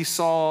 so he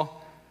saw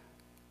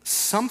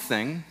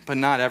something, but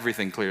not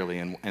everything clearly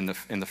in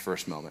the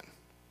first moment.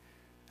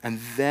 And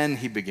then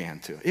he began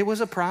to. It was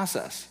a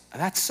process.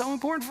 That's so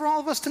important for all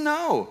of us to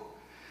know.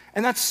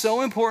 And that's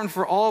so important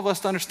for all of us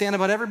to understand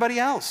about everybody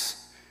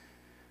else.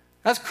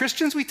 As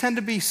Christians, we tend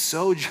to be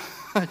so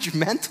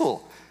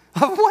judgmental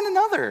of one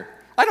another.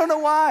 I don't know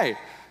why.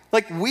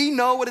 Like, we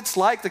know what it's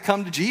like to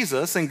come to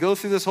Jesus and go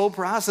through this whole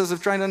process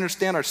of trying to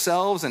understand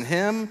ourselves and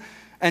him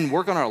and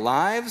work on our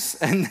lives.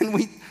 And then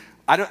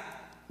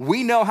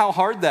we know how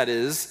hard that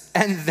is.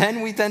 And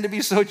then we tend to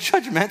be so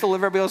judgmental of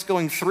everybody else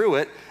going through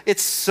it.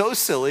 It's so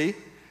silly.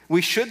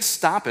 We should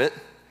stop it.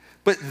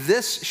 But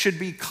this should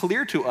be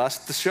clear to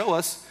us to show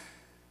us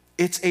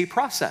it's a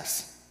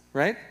process,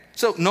 right?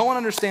 So no one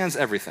understands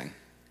everything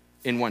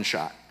in one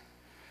shot.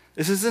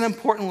 This is an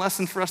important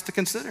lesson for us to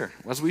consider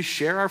as we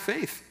share our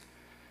faith,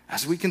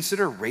 as we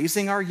consider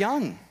raising our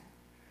young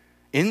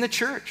in the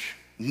church.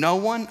 No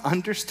one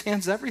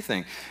understands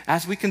everything.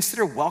 As we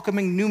consider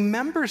welcoming new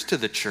members to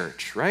the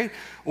church, right?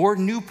 Or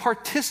new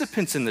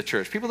participants in the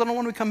church. People that don't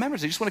want to become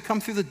members. They just want to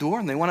come through the door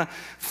and they want to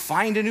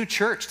find a new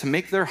church to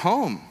make their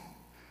home.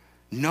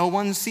 No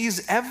one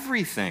sees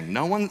everything.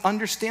 No one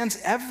understands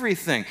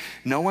everything.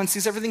 No one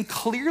sees everything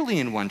clearly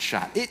in one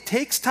shot. It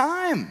takes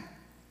time.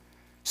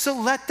 So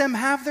let them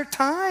have their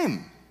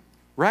time,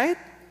 right?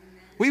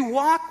 We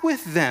walk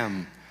with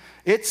them.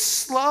 It's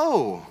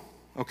slow,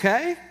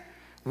 okay?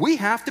 We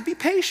have to be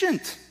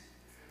patient.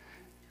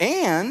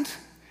 And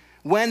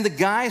when the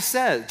guy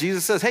says,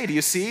 Jesus says, hey, do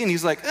you see? And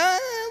he's like,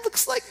 it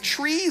looks like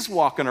trees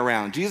walking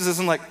around. Jesus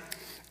isn't like,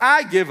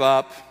 I give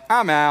up,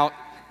 I'm out,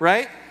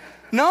 right?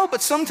 No,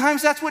 but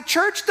sometimes that's what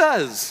church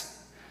does.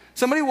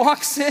 Somebody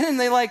walks in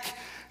and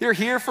they're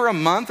here for a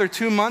month or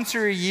 2 months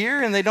or a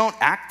year and they don't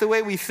act the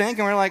way we think.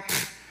 And we're like,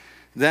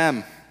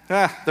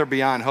 they're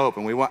beyond hope.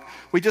 And we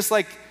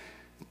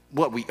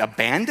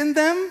abandon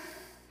them?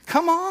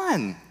 Come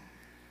on.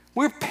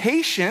 We're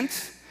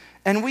patient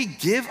and we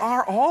give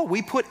our all.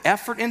 We put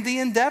effort in the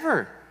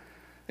endeavor.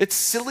 It's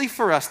silly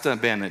for us to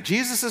abandon it.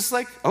 Jesus is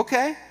like,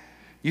 okay,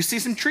 you see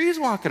some trees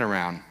walking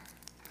around.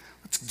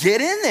 Let's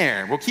get in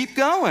there. We'll keep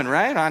going,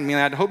 right? I mean,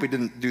 I'd hope he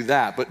didn't do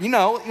that, but you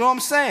know what I'm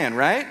saying,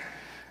 right?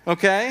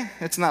 Okay?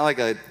 It's not like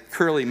a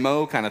curly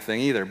mo kind of thing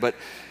either, but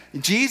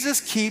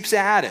Jesus keeps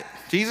at it.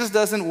 Jesus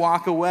doesn't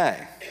walk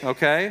away,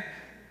 okay?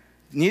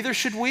 Neither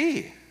should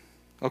we,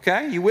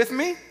 okay? You with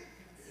me?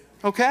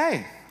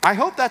 Okay. I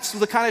hope that's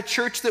the kind of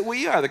church that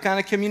we are, the kind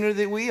of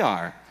community that we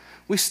are.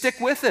 We stick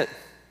with it.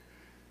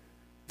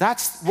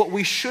 That's what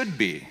we should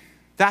be.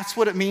 That's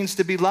what it means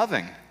to be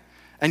loving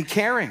and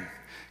caring,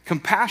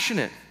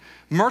 compassionate,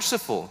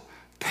 merciful,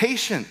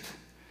 patient.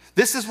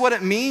 This is what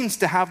it means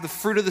to have the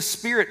fruit of the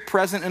Spirit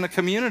present in a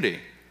community.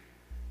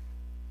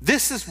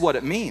 This is what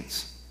it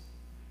means.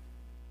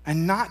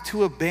 And not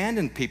to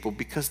abandon people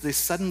because they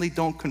suddenly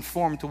don't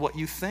conform to what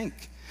you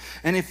think.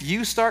 And if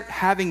you start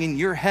having in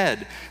your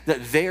head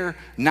that they're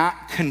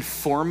not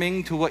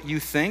conforming to what you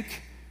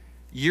think,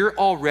 you're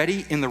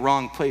already in the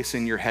wrong place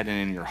in your head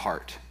and in your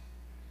heart.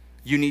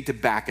 You need to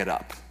back it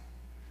up.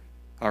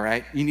 All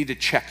right? You need to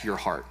check your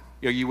heart.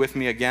 Are you with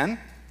me again?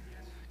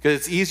 Because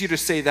it's easier to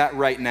say that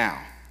right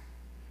now,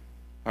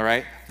 all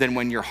right, than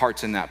when your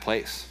heart's in that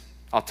place.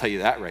 I'll tell you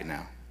that right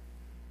now.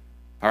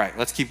 All right,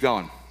 let's keep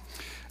going.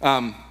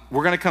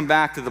 We're going to come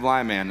back to the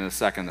blind man in a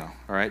second, though,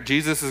 all right?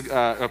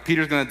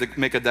 Peter's going to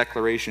make a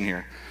declaration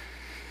here.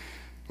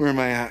 Where am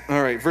I at?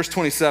 All right, verse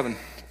 27.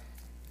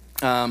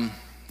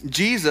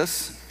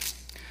 Jesus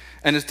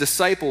and his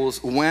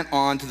disciples went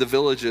on to the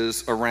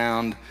villages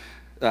around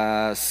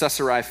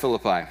Caesarea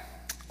Philippi.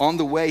 On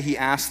the way, he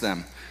asked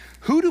them,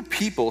 "Who do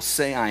people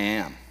say I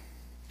am?"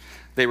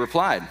 They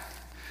replied,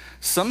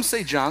 "Some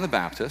say John the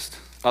Baptist,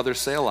 others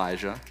say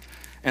Elijah,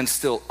 and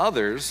still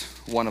others,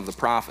 one of the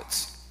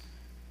prophets."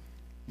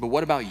 "But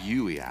what about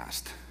you?" he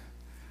asked.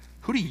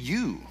 "Who do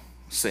you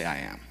say I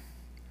am?"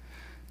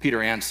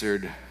 Peter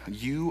answered,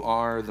 "You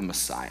are the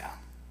Messiah."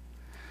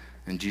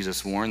 And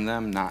Jesus warned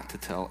them not to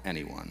tell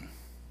anyone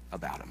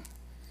about him.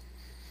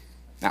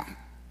 Now,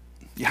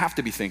 you have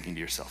to be thinking to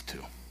yourself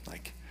too,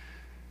 like,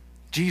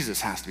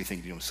 Jesus has to be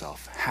thinking to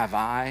himself, have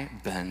I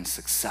been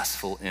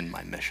successful in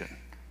my mission?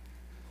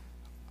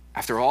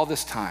 After all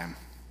this time,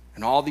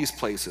 in all these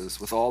places,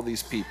 with all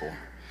these people,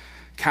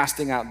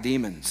 casting out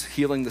demons,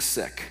 healing the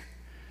sick,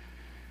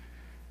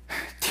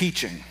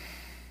 teaching,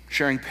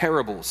 sharing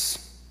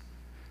parables,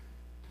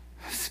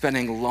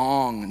 spending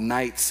long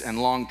nights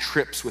and long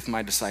trips with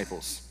my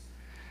disciples.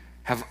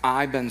 Have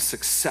I been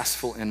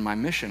successful in my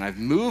mission? I've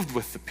moved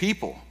with the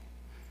people.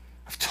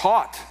 I've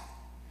taught.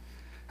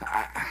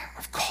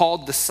 I've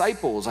called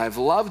disciples. I've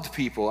loved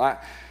people.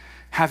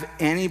 Have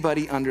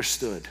anybody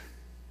understood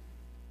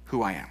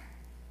who I am?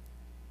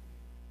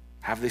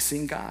 Have they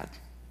seen God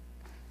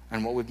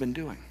and what we've been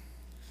doing?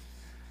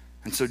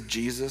 And so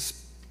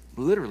Jesus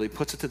literally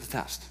puts it to the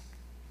test.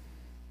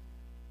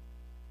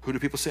 Who do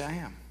people say I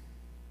am?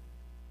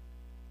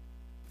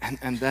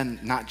 And then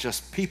not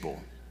just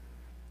people.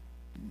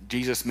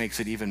 Jesus makes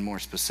it even more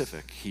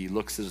specific. He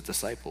looks at his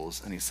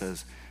disciples and he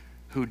says,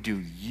 "Who do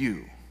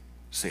you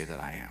say that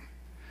I am?"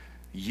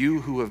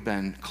 You who have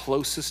been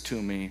closest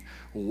to me,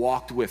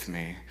 walked with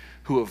me,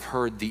 who have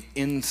heard the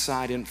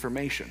inside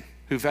information,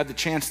 who've had the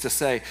chance to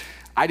say,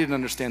 I didn't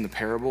understand the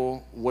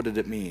parable. What did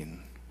it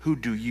mean? Who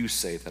do you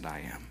say that I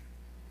am?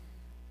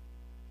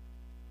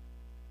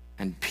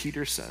 And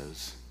Peter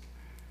says,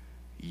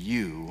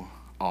 you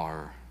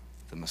are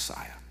the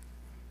Messiah.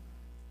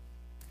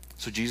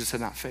 So Jesus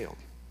had not failed.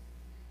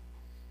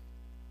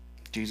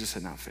 Jesus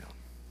had not failed,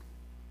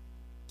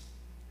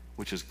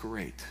 which is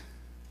great.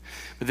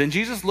 But then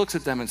Jesus looks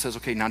at them and says,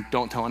 okay, now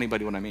don't tell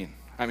anybody what I mean.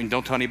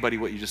 Don't tell anybody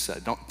what you just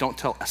said. Don't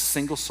tell a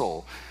single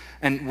soul.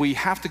 And we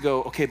have to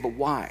go, okay, but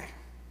why?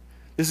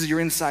 This is your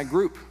inside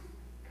group.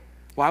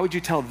 Why would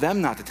you tell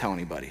them not to tell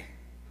anybody?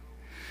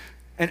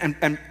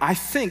 And I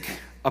think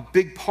a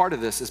big part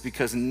of this is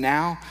because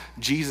now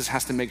Jesus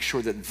has to make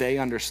sure that they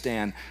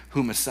understand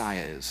who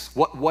Messiah is.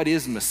 What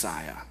is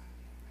Messiah?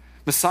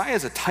 Messiah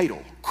is a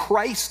title.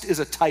 Christ is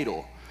a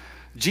title.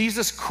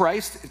 Jesus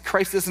Christ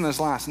isn't his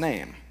last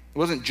name. It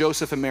wasn't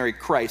Joseph and Mary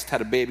Christ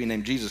had a baby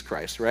named Jesus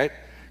Christ, right?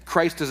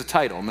 Christ is a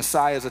title.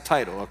 Messiah is a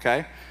title,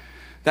 okay?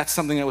 That's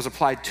something that was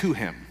applied to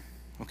him,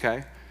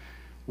 okay?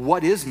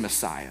 What is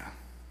Messiah?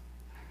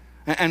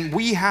 And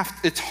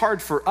it's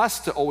hard for us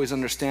to always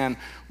understand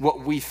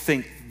what we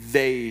think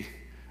they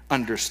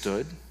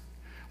understood.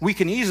 We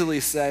can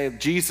easily say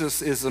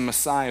Jesus is the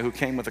Messiah who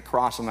came with a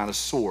cross and not a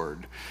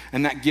sword,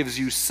 and that gives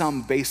you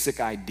some basic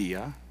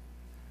idea.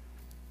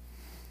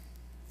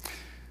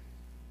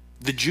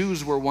 The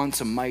Jews were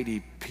once a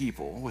mighty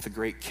people with a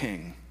great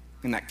king,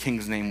 and that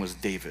king's name was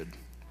David.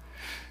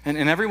 And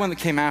everyone that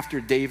came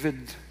after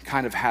David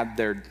kind of had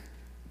their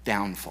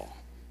downfall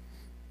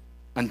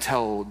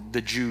until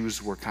the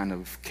Jews were kind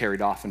of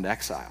carried off into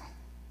exile.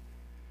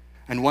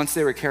 And once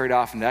they were carried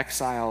off into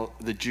exile,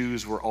 the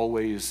Jews were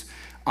always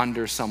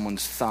under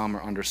someone's thumb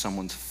or under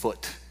someone's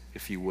foot,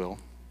 if you will.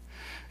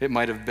 It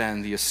might have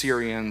been the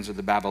Assyrians or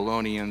the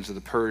Babylonians or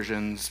the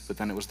Persians, but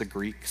then it was the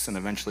Greeks, and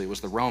eventually it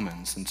was the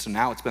Romans. And so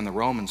now it's been the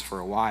Romans for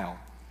a while.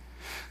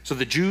 So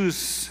the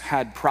Jews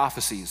had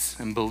prophecies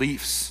and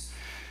beliefs,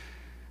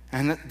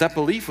 and that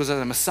belief was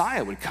that a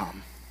Messiah would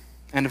come.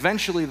 And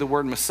eventually the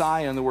word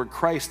Messiah and the word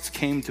Christ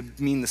came to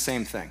mean the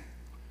same thing.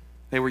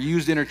 They were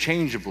used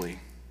interchangeably.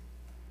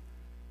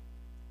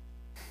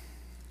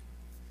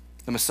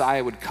 The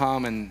Messiah would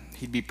come and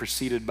he'd be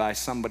preceded by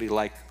somebody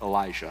like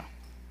Elijah,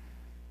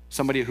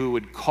 somebody who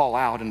would call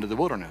out into the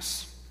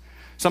wilderness.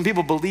 Some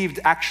people believed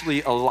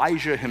actually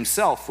Elijah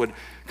himself would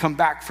come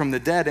back from the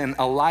dead and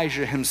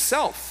Elijah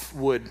himself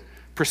would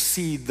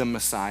precede the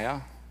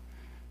Messiah.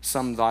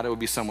 Some thought it would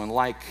be someone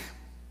like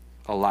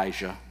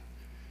Elijah,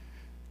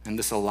 and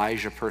this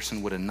Elijah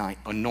person would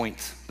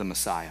anoint the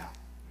Messiah.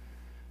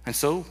 And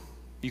so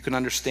you can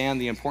understand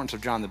the importance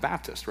of John the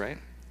Baptist, right?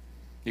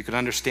 You can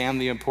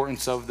understand the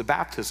importance of the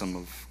baptism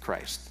of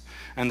Christ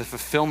and the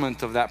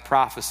fulfillment of that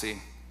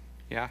prophecy,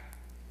 yeah?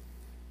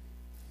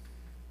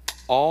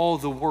 All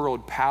the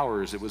world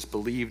powers, it was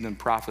believed and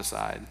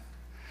prophesied,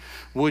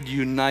 would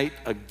unite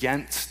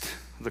against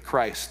the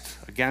Christ,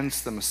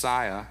 against the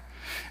Messiah,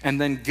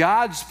 and then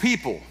God's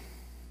people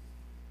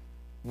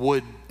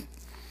would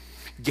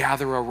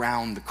gather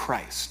around the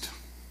Christ.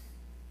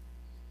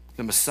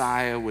 The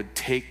Messiah would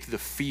take the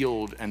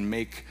field and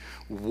make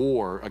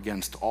war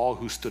against all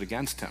who stood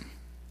against him.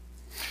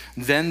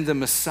 Then the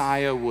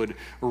Messiah would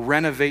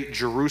renovate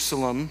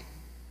Jerusalem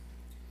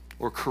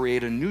or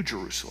create a new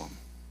Jerusalem.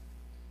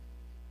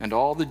 And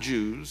all the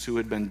Jews who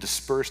had been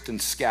dispersed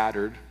and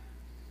scattered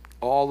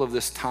all of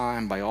this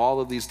time by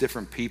all of these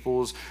different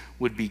peoples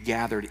would be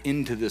gathered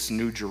into this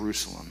new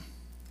Jerusalem.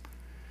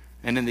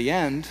 And in the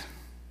end,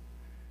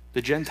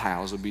 the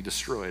Gentiles would be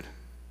destroyed.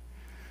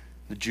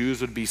 The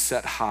Jews would be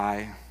set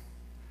high.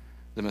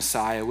 The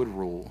Messiah would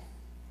rule.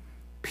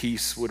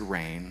 Peace would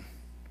reign.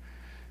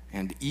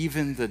 And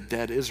even the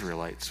dead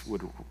Israelites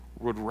would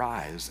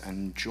rise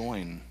and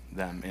join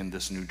them in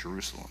this new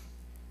Jerusalem.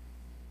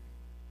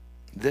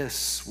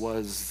 This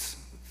was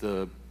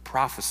the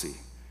prophecy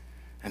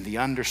and the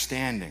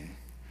understanding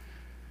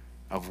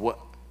of what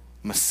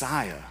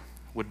Messiah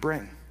would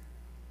bring.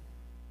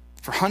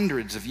 For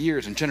hundreds of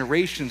years and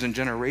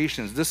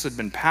generations, this had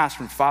been passed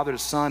from father to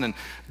son and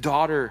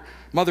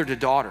mother to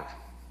daughter.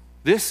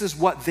 This is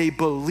what they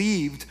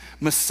believed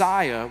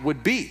Messiah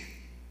would be.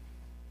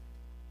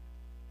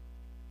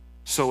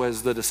 So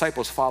as the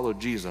disciples followed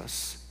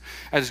Jesus,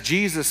 as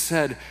Jesus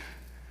said,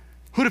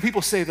 "Who do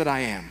people say that I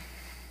am?"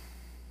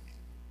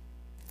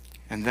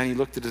 And then he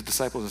looked at his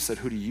disciples and said,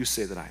 "Who do you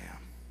say that I am?"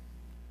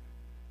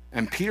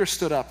 And Peter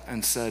stood up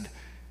and said,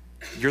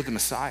 "You're the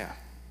Messiah."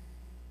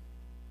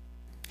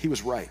 He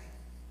was right.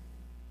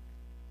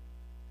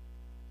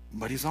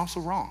 But he's also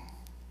wrong.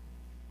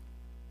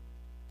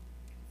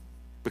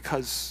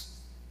 Because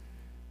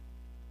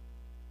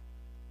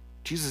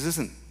Jesus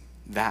isn't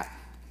that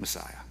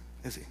Messiah,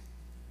 is he?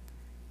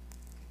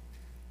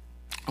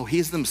 Oh, he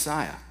is the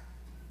Messiah.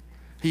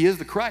 He is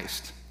the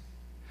Christ.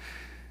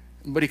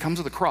 But he comes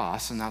with a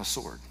cross and not a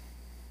sword,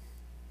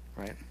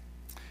 right?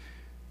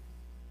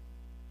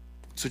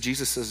 So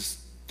Jesus says,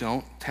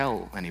 don't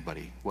tell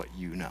anybody what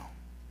you know.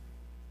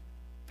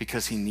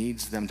 because he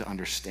needs them to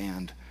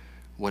understand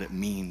what it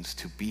means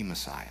to be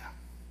Messiah,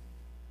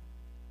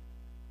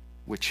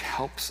 which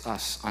helps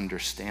us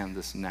understand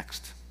this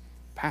next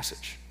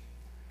passage.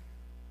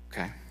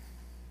 Okay?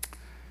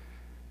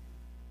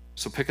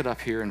 So pick it up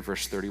here in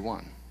verse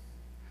 31.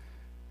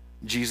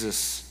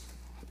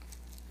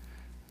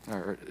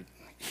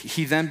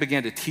 He then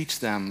began to teach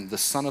them, the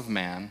Son of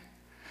Man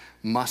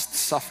must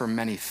suffer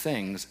many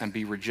things and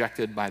be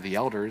rejected by the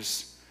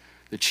elders,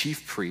 the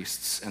chief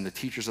priests, and the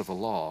teachers of the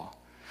law,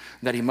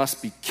 that he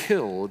must be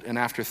killed and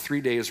after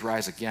 3 days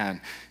rise again.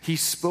 He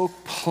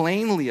spoke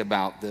plainly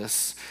about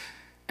this,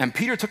 and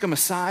Peter took him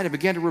aside and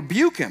began to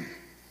rebuke him.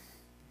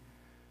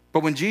 But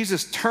when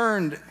Jesus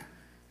turned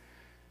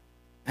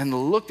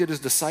and looked at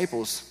his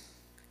disciples,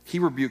 he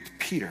rebuked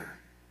Peter.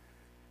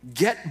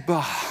 "Get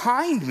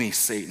behind me,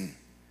 Satan.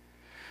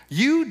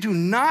 You do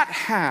not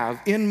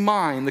have in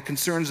mind the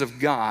concerns of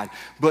God,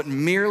 but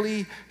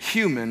merely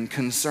human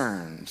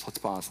concerns." Let's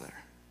pause there.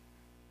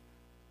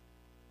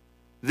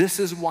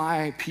 This is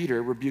why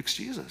Peter rebukes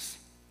Jesus.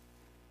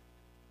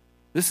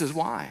 This is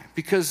why.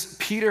 Because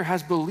Peter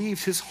has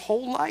believed his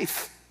whole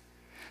life.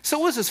 So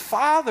was his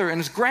father and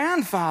his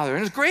grandfather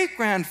and his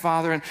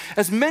great-grandfather and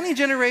as many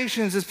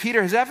generations as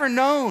Peter has ever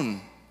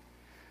known,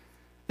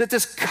 that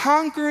this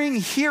conquering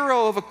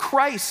hero of a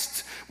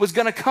Christ was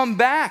going to come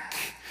back,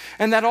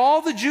 and that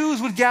all the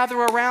Jews would gather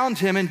around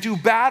him and do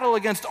battle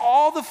against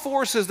all the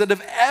forces that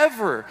have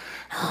ever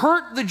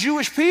hurt the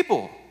Jewish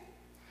people.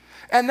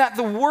 And that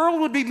the world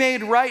would be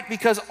made right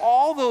because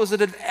all those that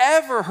had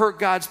ever hurt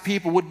God's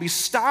people would be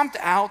stomped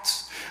out.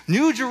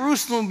 New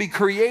Jerusalem would be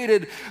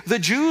created. The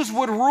Jews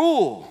would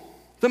rule,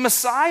 the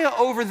Messiah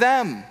over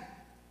them.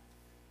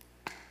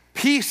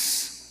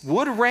 Peace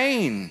would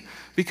reign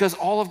because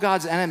all of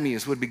God's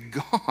enemies would be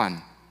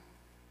gone.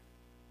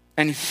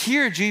 And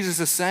here Jesus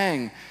is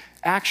saying,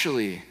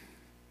 actually,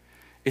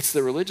 it's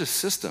the religious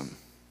system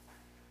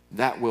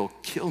that will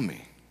kill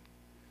me,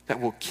 that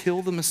will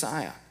kill the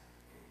Messiah.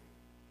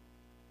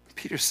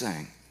 Peter's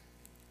saying,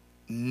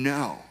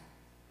 no,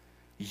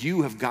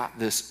 you have got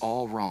this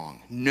all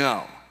wrong.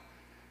 No.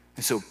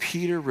 And so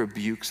Peter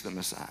rebukes the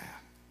Messiah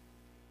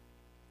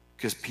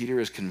because Peter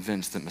is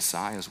convinced that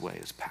Messiah's way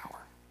is power.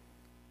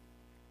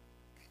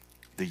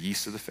 The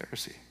yeast of the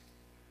Pharisee,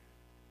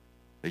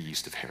 the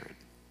yeast of Herod,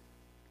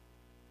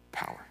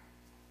 power.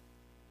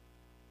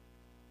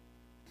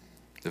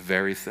 The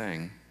very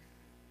thing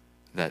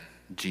that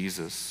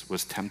Jesus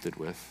was tempted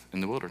with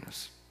in the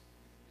wilderness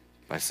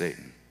by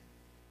Satan,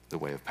 the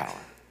way of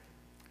power.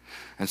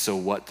 And so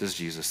what does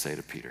Jesus say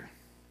to Peter?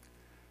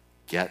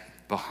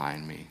 Get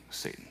behind me,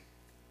 Satan.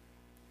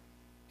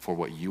 For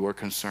what you are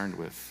concerned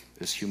with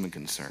is human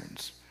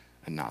concerns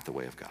and not the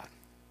way of God.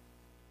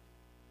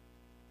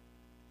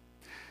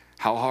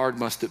 How hard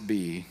must it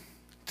be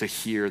to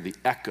hear the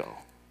echo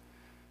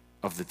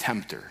of the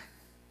tempter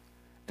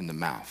in the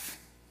mouth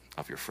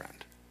of your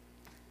friend?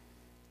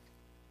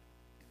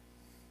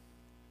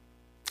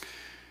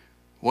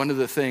 One of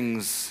the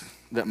things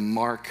that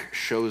Mark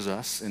shows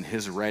us in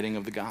his writing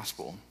of the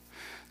gospel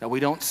that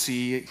we don't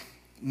see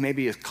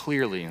maybe as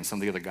clearly in some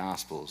of the other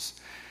gospels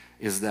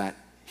is that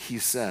he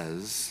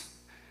says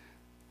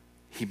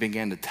he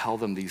began to tell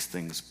them these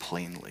things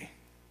plainly.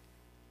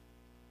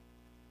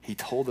 He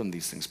told them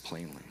these things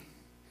plainly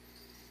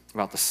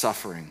about the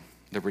suffering,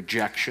 the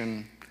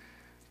rejection,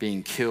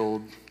 being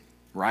killed,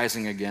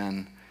 rising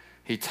again.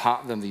 He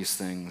taught them these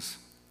things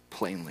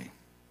plainly.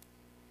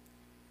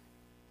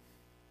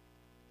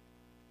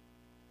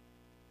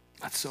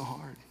 That's so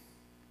hard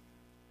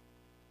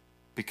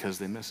because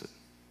they miss it.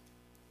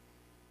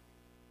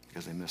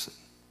 Because they miss it.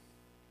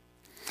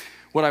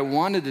 What I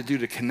wanted to do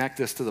to connect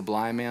this to the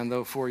blind man,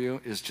 though, for you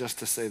is just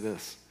to say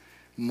this.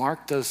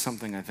 Mark does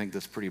something I think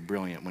that's pretty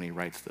brilliant when he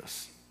writes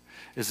this,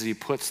 is that he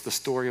puts the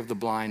story of the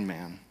blind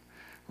man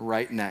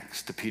right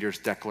next to Peter's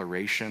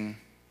declaration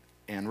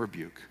and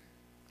rebuke.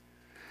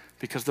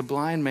 Because the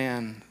blind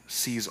man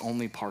sees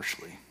only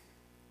partially,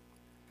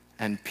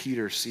 and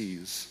Peter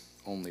sees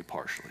only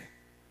partially.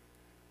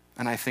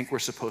 And I think we're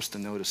supposed to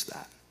notice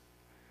that.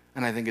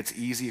 And I think it's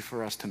easy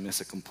for us to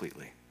miss it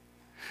completely.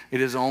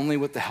 It is only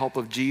with the help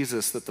of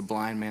Jesus that the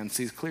blind man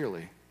sees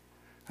clearly.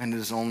 And it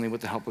is only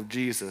with the help of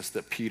Jesus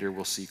that Peter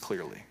will see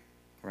clearly,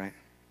 right?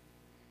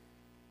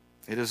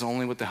 It is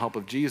only with the help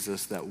of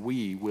Jesus that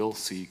we will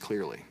see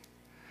clearly.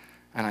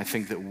 And I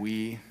think that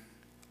we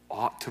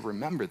ought to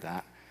remember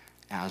that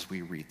as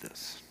we read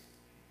this.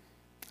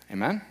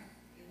 Amen?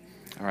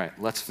 All right,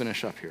 let's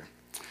finish up here.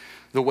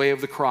 The way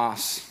of the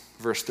cross,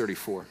 verse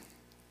 34.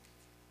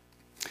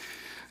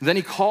 Then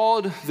he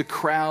called the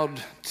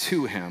crowd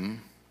to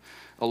him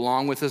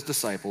along with his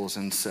disciples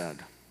and said,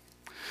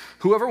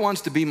 "Whoever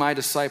wants to be my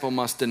disciple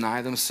must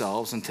deny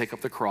themselves and take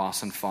up the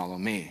cross and follow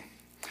me.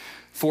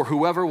 For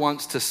whoever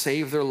wants to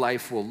save their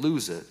life will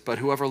lose it, but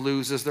whoever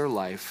loses their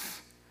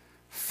life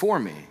for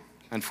me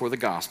and for the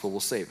gospel will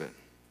save it.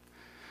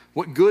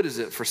 What good is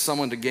it for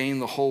someone to gain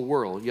the whole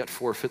world yet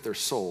forfeit their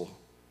soul?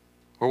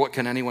 Or what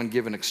can anyone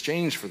give in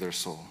exchange for their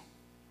soul?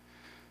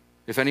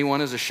 If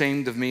anyone is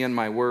ashamed of me and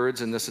my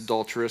words in this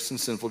adulterous and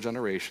sinful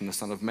generation, the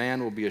Son of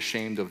Man will be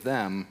ashamed of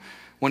them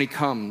when he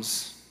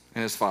comes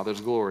in his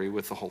Father's glory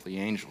with the holy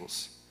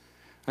angels.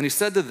 And he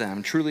said to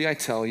them, truly I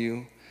tell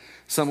you,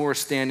 some who are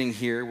standing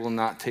here will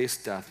not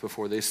taste death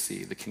before they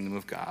see the kingdom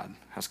of God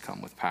has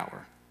come with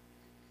power.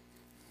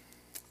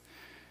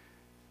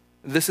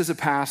 This is a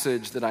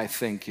passage that I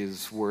think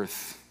is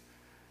worth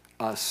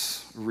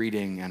us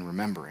reading and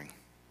remembering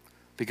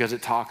because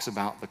it talks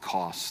about the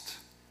cost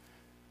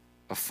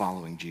of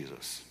following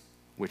Jesus,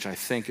 which I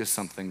think is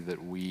something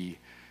that we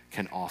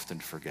can often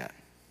forget.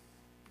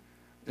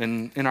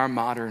 In our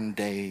modern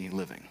day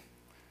living,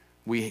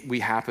 we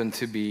happen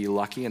to be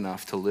lucky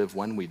enough to live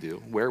when we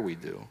do, where we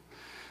do,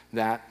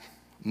 that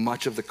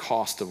much of the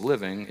cost of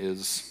living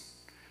is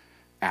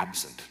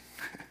absent.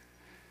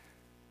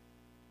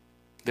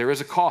 There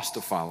is a cost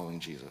of following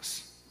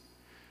Jesus,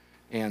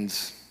 and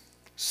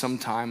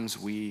sometimes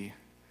we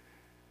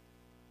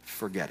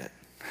forget it,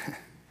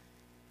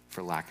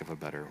 for lack of a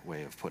better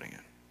way of putting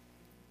it.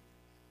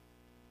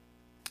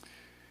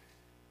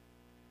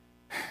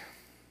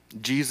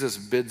 Jesus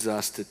bids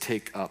us to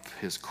take up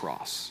his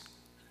cross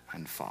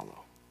and follow.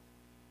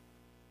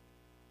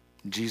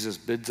 Jesus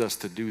bids us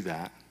to do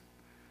that,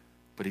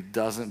 but he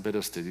doesn't bid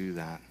us to do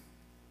that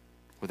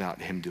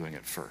without him doing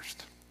it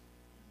first.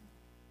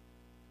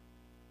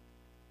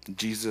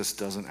 Jesus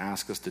doesn't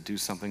ask us to do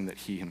something that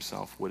he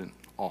himself wouldn't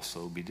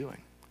also be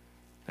doing,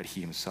 that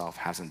he himself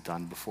hasn't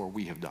done before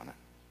we have done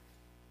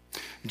it.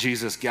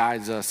 Jesus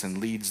guides us and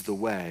leads the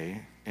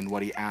way in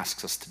what he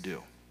asks us to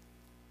do.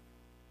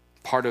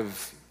 Part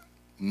of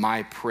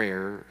my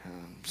prayer,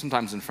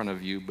 sometimes in front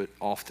of you, but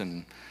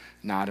often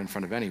not in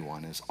front of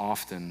anyone, is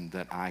often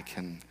that I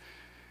can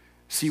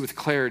see with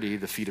clarity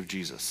the feet of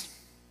Jesus.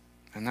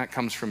 And that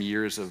comes from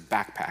years of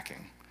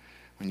backpacking.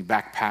 When you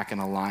backpack in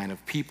a line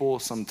of people,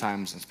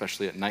 sometimes,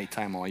 especially at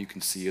nighttime, all you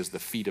can see is the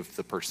feet of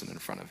the person in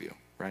front of you,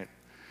 right?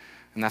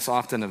 And that's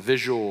often a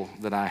visual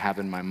that I have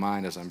in my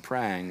mind as I'm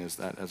praying, is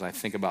that as I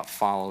think about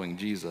following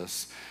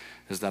Jesus,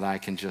 is that I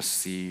can just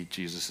see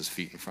Jesus'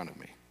 feet in front of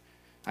me.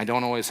 I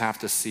don't always have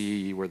to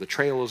see where the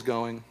trail is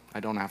going. I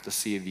don't have to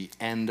see the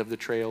end of the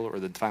trail or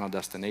the final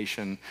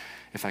destination.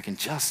 If I can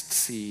just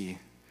see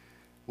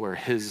where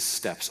his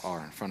steps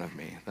are in front of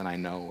me, then I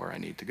know where I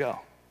need to go.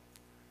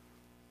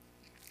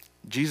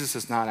 Jesus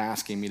is not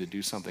asking me to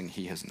do something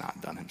he has not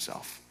done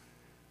himself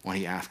when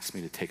he asks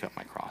me to take up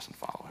my cross and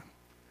follow him.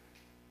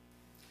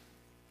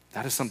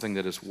 That is something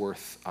that is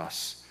worth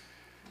us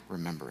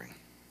remembering.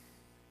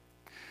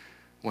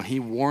 When he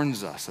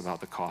warns us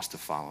about the cost of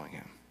following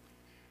him,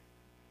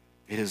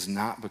 it is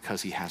not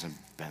because he hasn't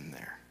been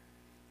there.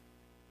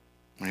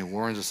 When he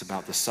warns us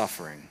about the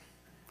suffering,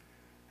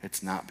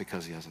 it's not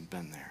because he hasn't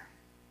been there.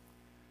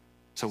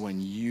 So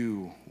when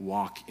you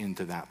walk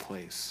into that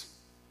place,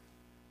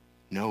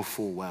 know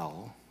full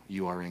well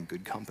you are in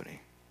good company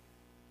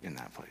in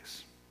that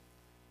place.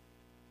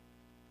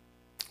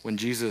 When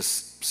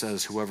Jesus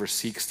says, whoever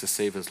seeks to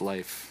save his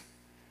life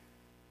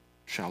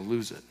shall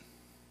lose it,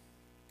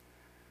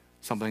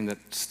 something that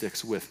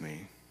sticks with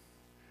me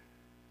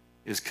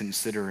is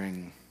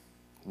considering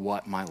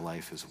what my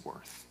life is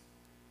worth.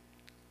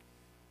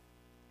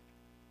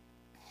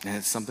 And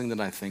it's something that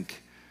I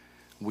think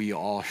we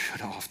all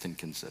should often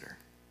consider.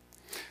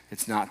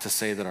 It's not to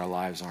say that our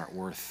lives aren't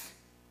worth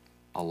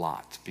a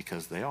lot,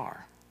 because they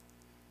are.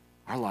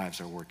 Our lives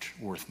are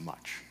worth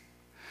much.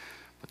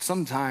 But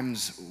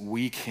sometimes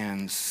we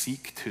can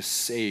seek to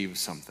save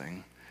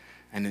something,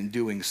 and in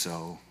doing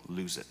so,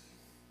 lose it.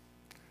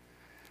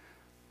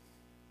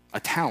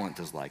 A talent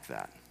is like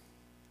that.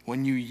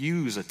 When you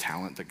use a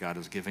talent that God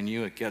has given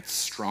you, it gets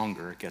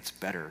stronger, it gets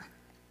better,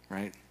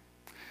 right?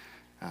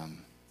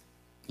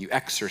 You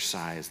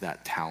exercise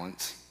that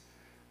talent,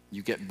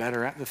 you get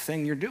better at the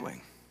thing you're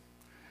doing.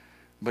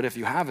 But if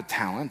you have a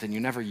talent and you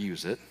never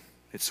use it,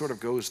 it sort of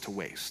goes to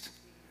waste.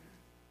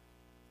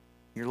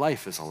 Your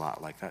life is a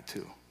lot like that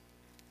too.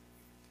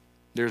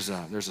 There's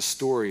a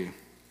story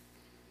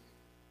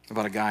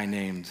about a guy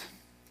named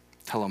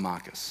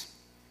Telemachus.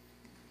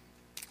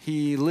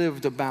 He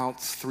lived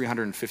about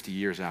 350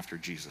 years after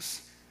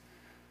Jesus.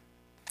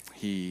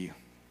 He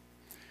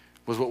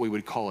was what we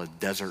would call a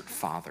desert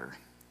father.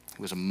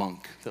 He was a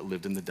monk that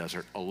lived in the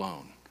desert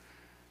alone.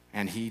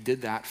 And he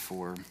did that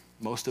for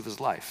most of his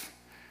life.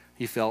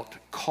 He felt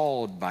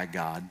called by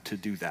God to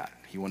do that.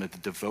 He wanted to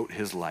devote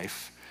his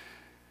life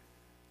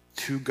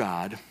to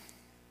God,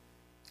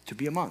 to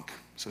be a monk.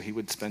 So he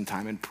would spend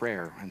time in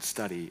prayer and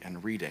study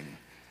and reading,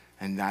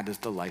 and that is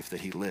the life that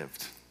he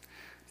lived.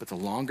 But the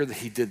longer that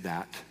he did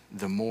that,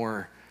 the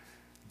more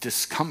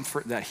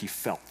discomfort that he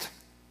felt,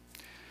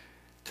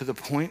 to the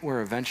point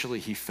where eventually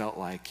he felt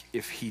like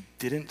if he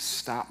didn't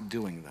stop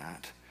doing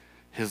that,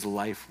 his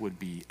life would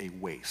be a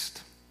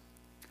waste.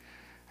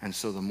 And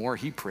so the more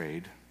he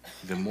prayed,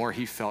 the more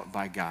he felt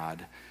by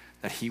God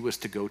that he was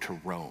to go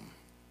to Rome.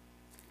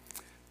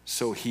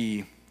 So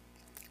he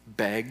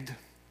begged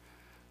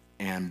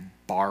and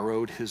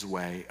borrowed his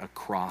way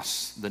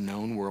across the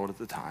known world at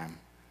the time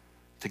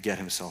to get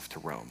himself to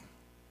Rome.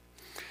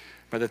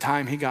 By the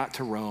time he got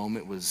to Rome,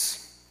 it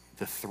was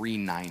the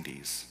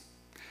 390s.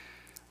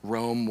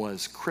 Rome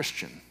was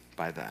Christian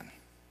by then,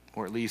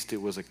 or at least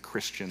it was a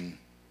Christian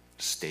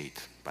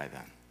state by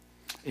then,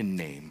 in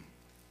name.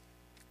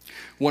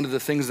 One of the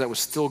things that was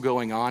still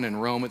going on in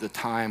Rome at the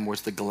time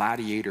was the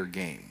gladiator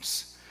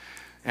games.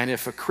 And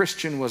if a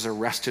Christian was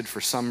arrested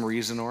for some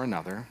reason or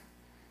another,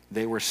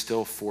 they were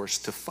still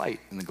forced to fight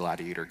in the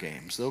gladiator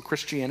games. Though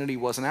Christianity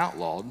wasn't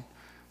outlawed,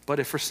 but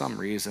if for some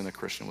reason a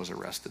Christian was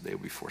arrested, they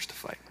would be forced to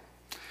fight.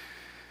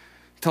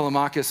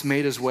 Telemachus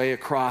made his way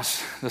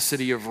across the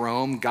city of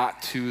Rome,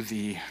 got to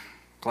the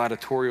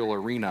gladiatorial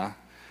arena,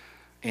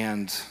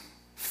 and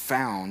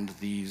found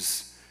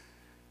these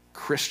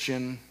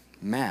Christian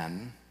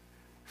men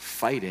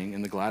fighting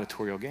in the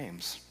gladiatorial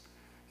games.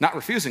 Not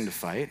refusing to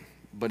fight,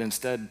 but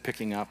instead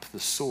picking up the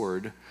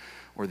sword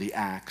or the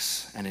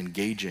axe and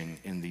engaging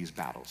in these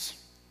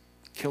battles,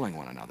 killing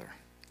one another,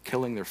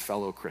 killing their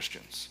fellow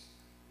Christians.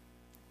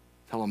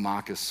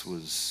 Telemachus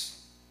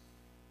was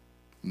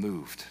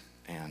moved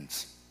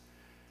and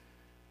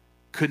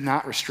could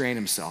not restrain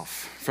himself.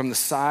 From the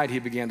side, he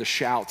began to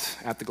shout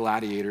at the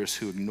gladiators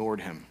who ignored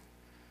him.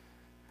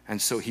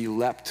 And so he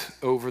leapt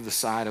over the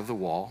side of the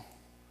wall,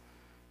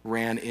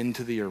 ran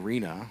into the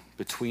arena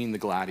between the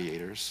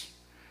gladiators,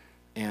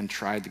 and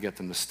tried to get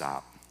them to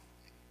stop.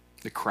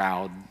 The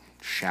crowd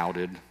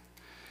shouted,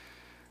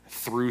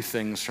 threw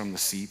things from the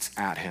seats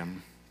at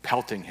him,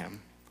 pelting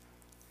him.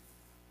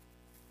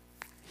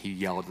 He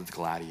yelled at the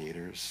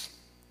gladiators,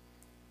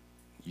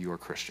 "You are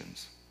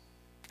Christians.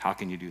 How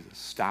can you do this?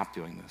 Stop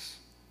doing this.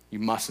 You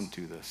mustn't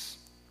do this."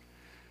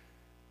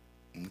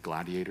 And the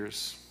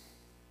gladiators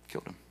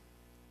killed him,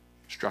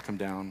 struck him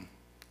down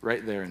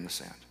right there in the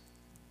sand.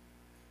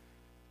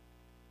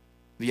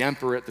 The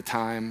emperor at the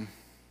time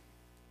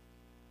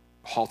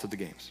halted the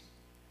games.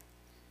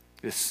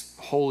 This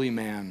holy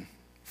man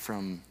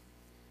from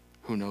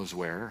who knows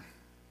where,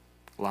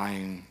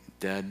 lying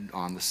dead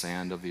on the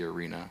sand of the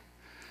arena,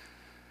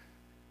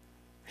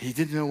 he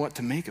didn't know what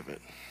to make of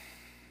it.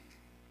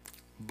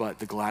 But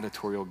the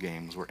gladiatorial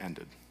games were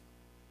ended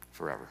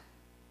forever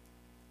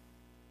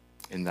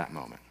in that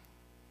moment,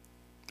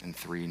 in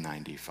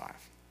 395.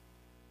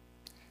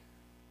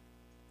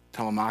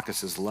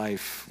 Telemachus'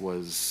 life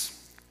was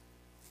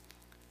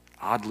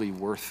oddly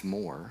worth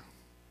more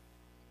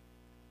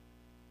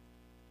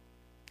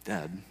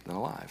dead than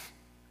alive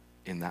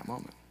in that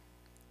moment.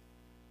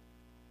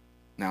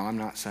 Now, I'm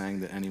not saying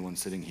that anyone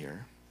sitting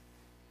here,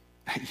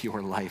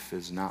 your life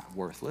is not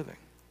worth living.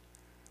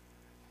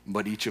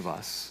 But each of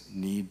us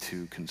need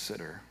to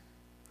consider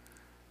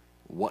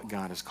what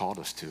God has called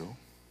us to,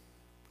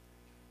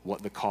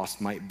 what the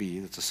cost might be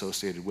that's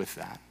associated with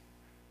that,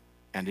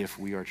 and if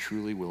we are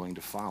truly willing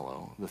to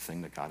follow the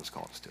thing that God has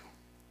called us to.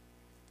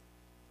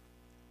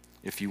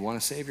 If you want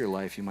to save your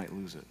life, you might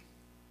lose it.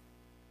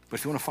 But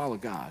if you want to follow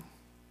God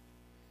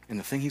and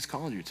the thing he's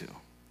called you to,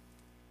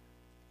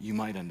 you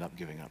might end up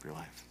giving up your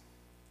life.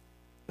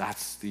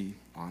 That's the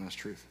honest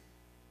truth.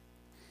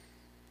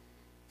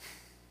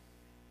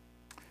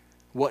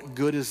 What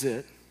good is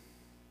it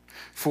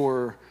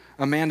for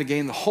a man to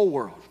gain the whole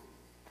world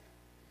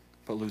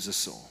but lose his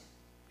soul,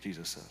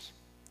 Jesus says.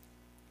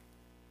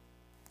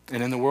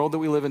 And in the world that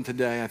we live in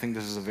today, I think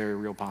this is a very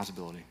real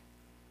possibility.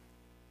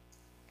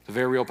 It's a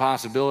very real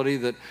possibility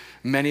that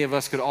many of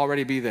us could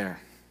already be there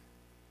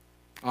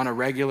on a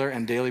regular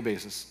and daily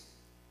basis.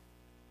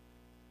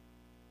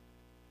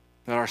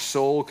 That our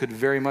soul could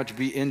very much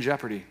be in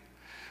jeopardy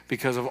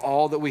because of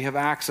all that we have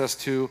access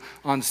to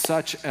on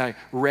such a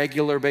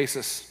regular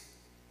basis.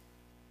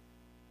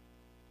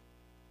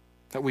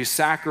 That we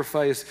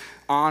sacrifice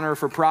honor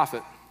for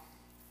profit.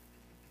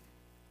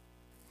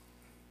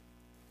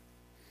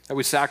 That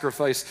we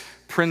sacrifice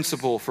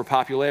principle for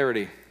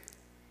popularity.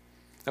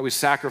 That we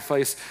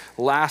sacrifice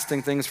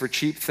lasting things for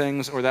cheap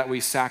things, or that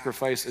we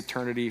sacrifice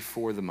eternity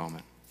for the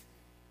moment.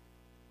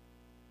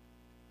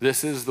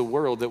 This is the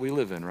world that we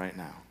live in right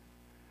now.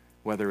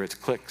 Whether it's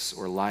clicks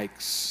or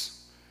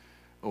likes,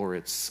 or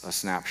it's a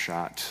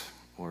snapshot,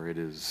 or it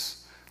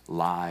is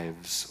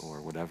lives, or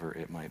whatever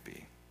it might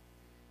be.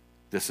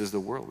 This is the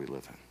world we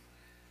live in.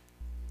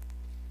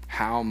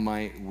 How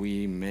might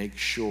we make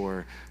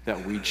sure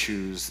that we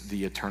choose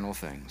the eternal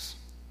things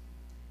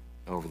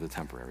over the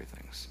temporary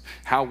things?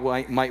 How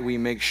might we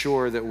make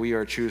sure that we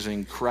are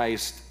choosing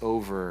Christ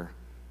over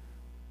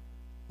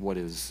what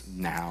is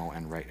now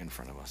and right in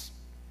front of us?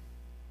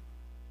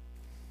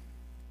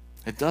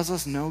 It does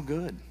us no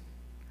good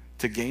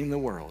to gain the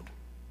world,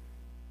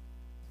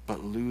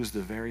 but lose the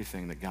very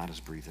thing that God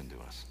has breathed into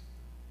us.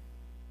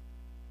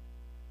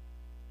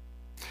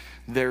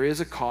 There is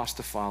a cost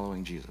to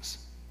following Jesus.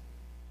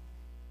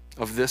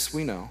 Of this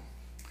we know.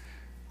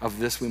 Of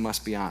this we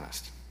must be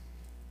honest.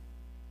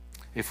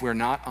 If we're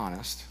not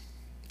honest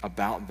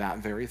about that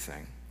very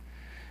thing,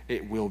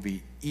 it will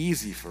be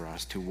easy for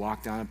us to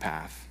walk down a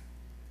path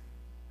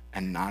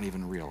and not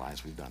even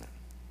realize we've done it.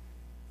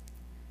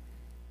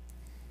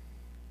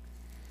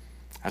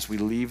 As we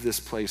leave this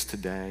place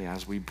today,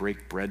 as we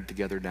break bread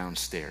together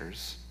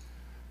downstairs,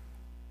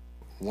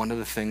 one of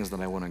the things that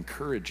I want to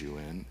encourage you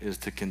in is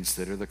to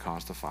consider the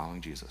cost of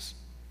following Jesus.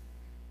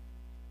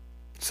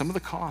 Some of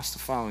the cost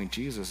of following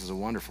Jesus is a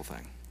wonderful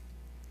thing.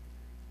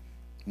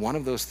 One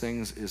of those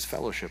things is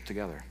fellowship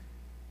together.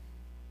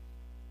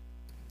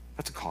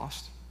 That's a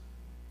cost.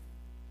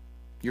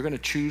 You're going to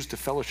choose to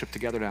fellowship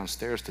together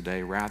downstairs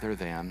today rather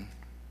than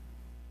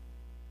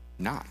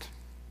not,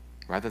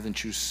 rather than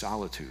choose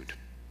solitude,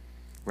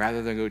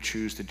 rather than go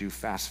choose to do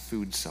fast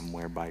food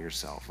somewhere by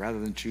yourself, rather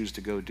than choose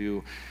to go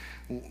do,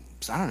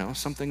 I don't know,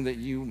 something that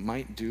you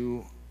might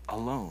do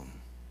alone.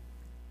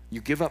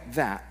 You give up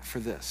that for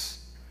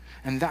this.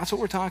 And that's what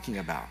we're talking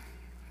about.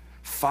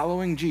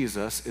 Following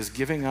Jesus is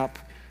giving up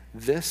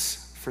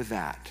this for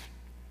that.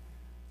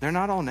 They're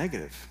not all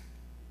negative.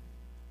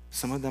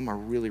 Some of them are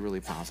really, really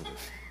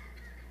positive.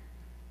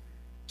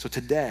 So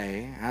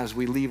today, as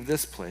we leave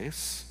this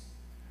place,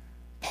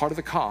 part of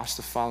the cost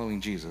of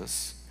following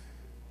Jesus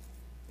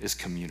is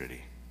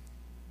community.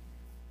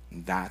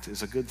 That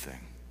is a good thing.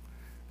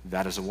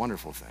 That is a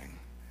wonderful thing.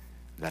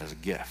 That is a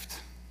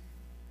gift.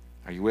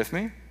 Are you with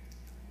me?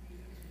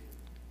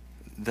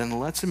 Then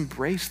let's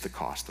embrace the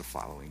cost of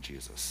following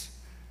Jesus.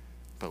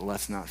 But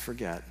let's not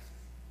forget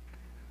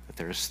that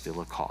there is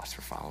still a cost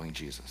for following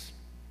Jesus.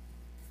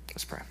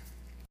 Let's pray.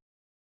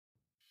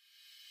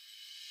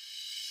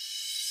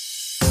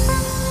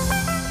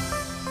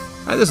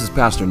 Hi, this is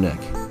Pastor Nick.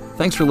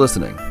 Thanks for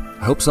listening.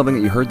 I hope something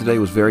that you heard today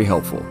was very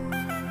helpful.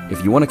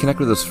 If you want to connect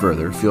with us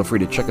further, feel free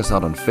to check us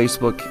out on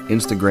Facebook,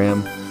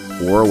 Instagram,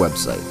 or our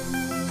website,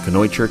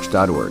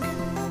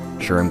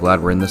 kanoichurch.org. Sure, I'm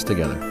glad we're in this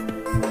together.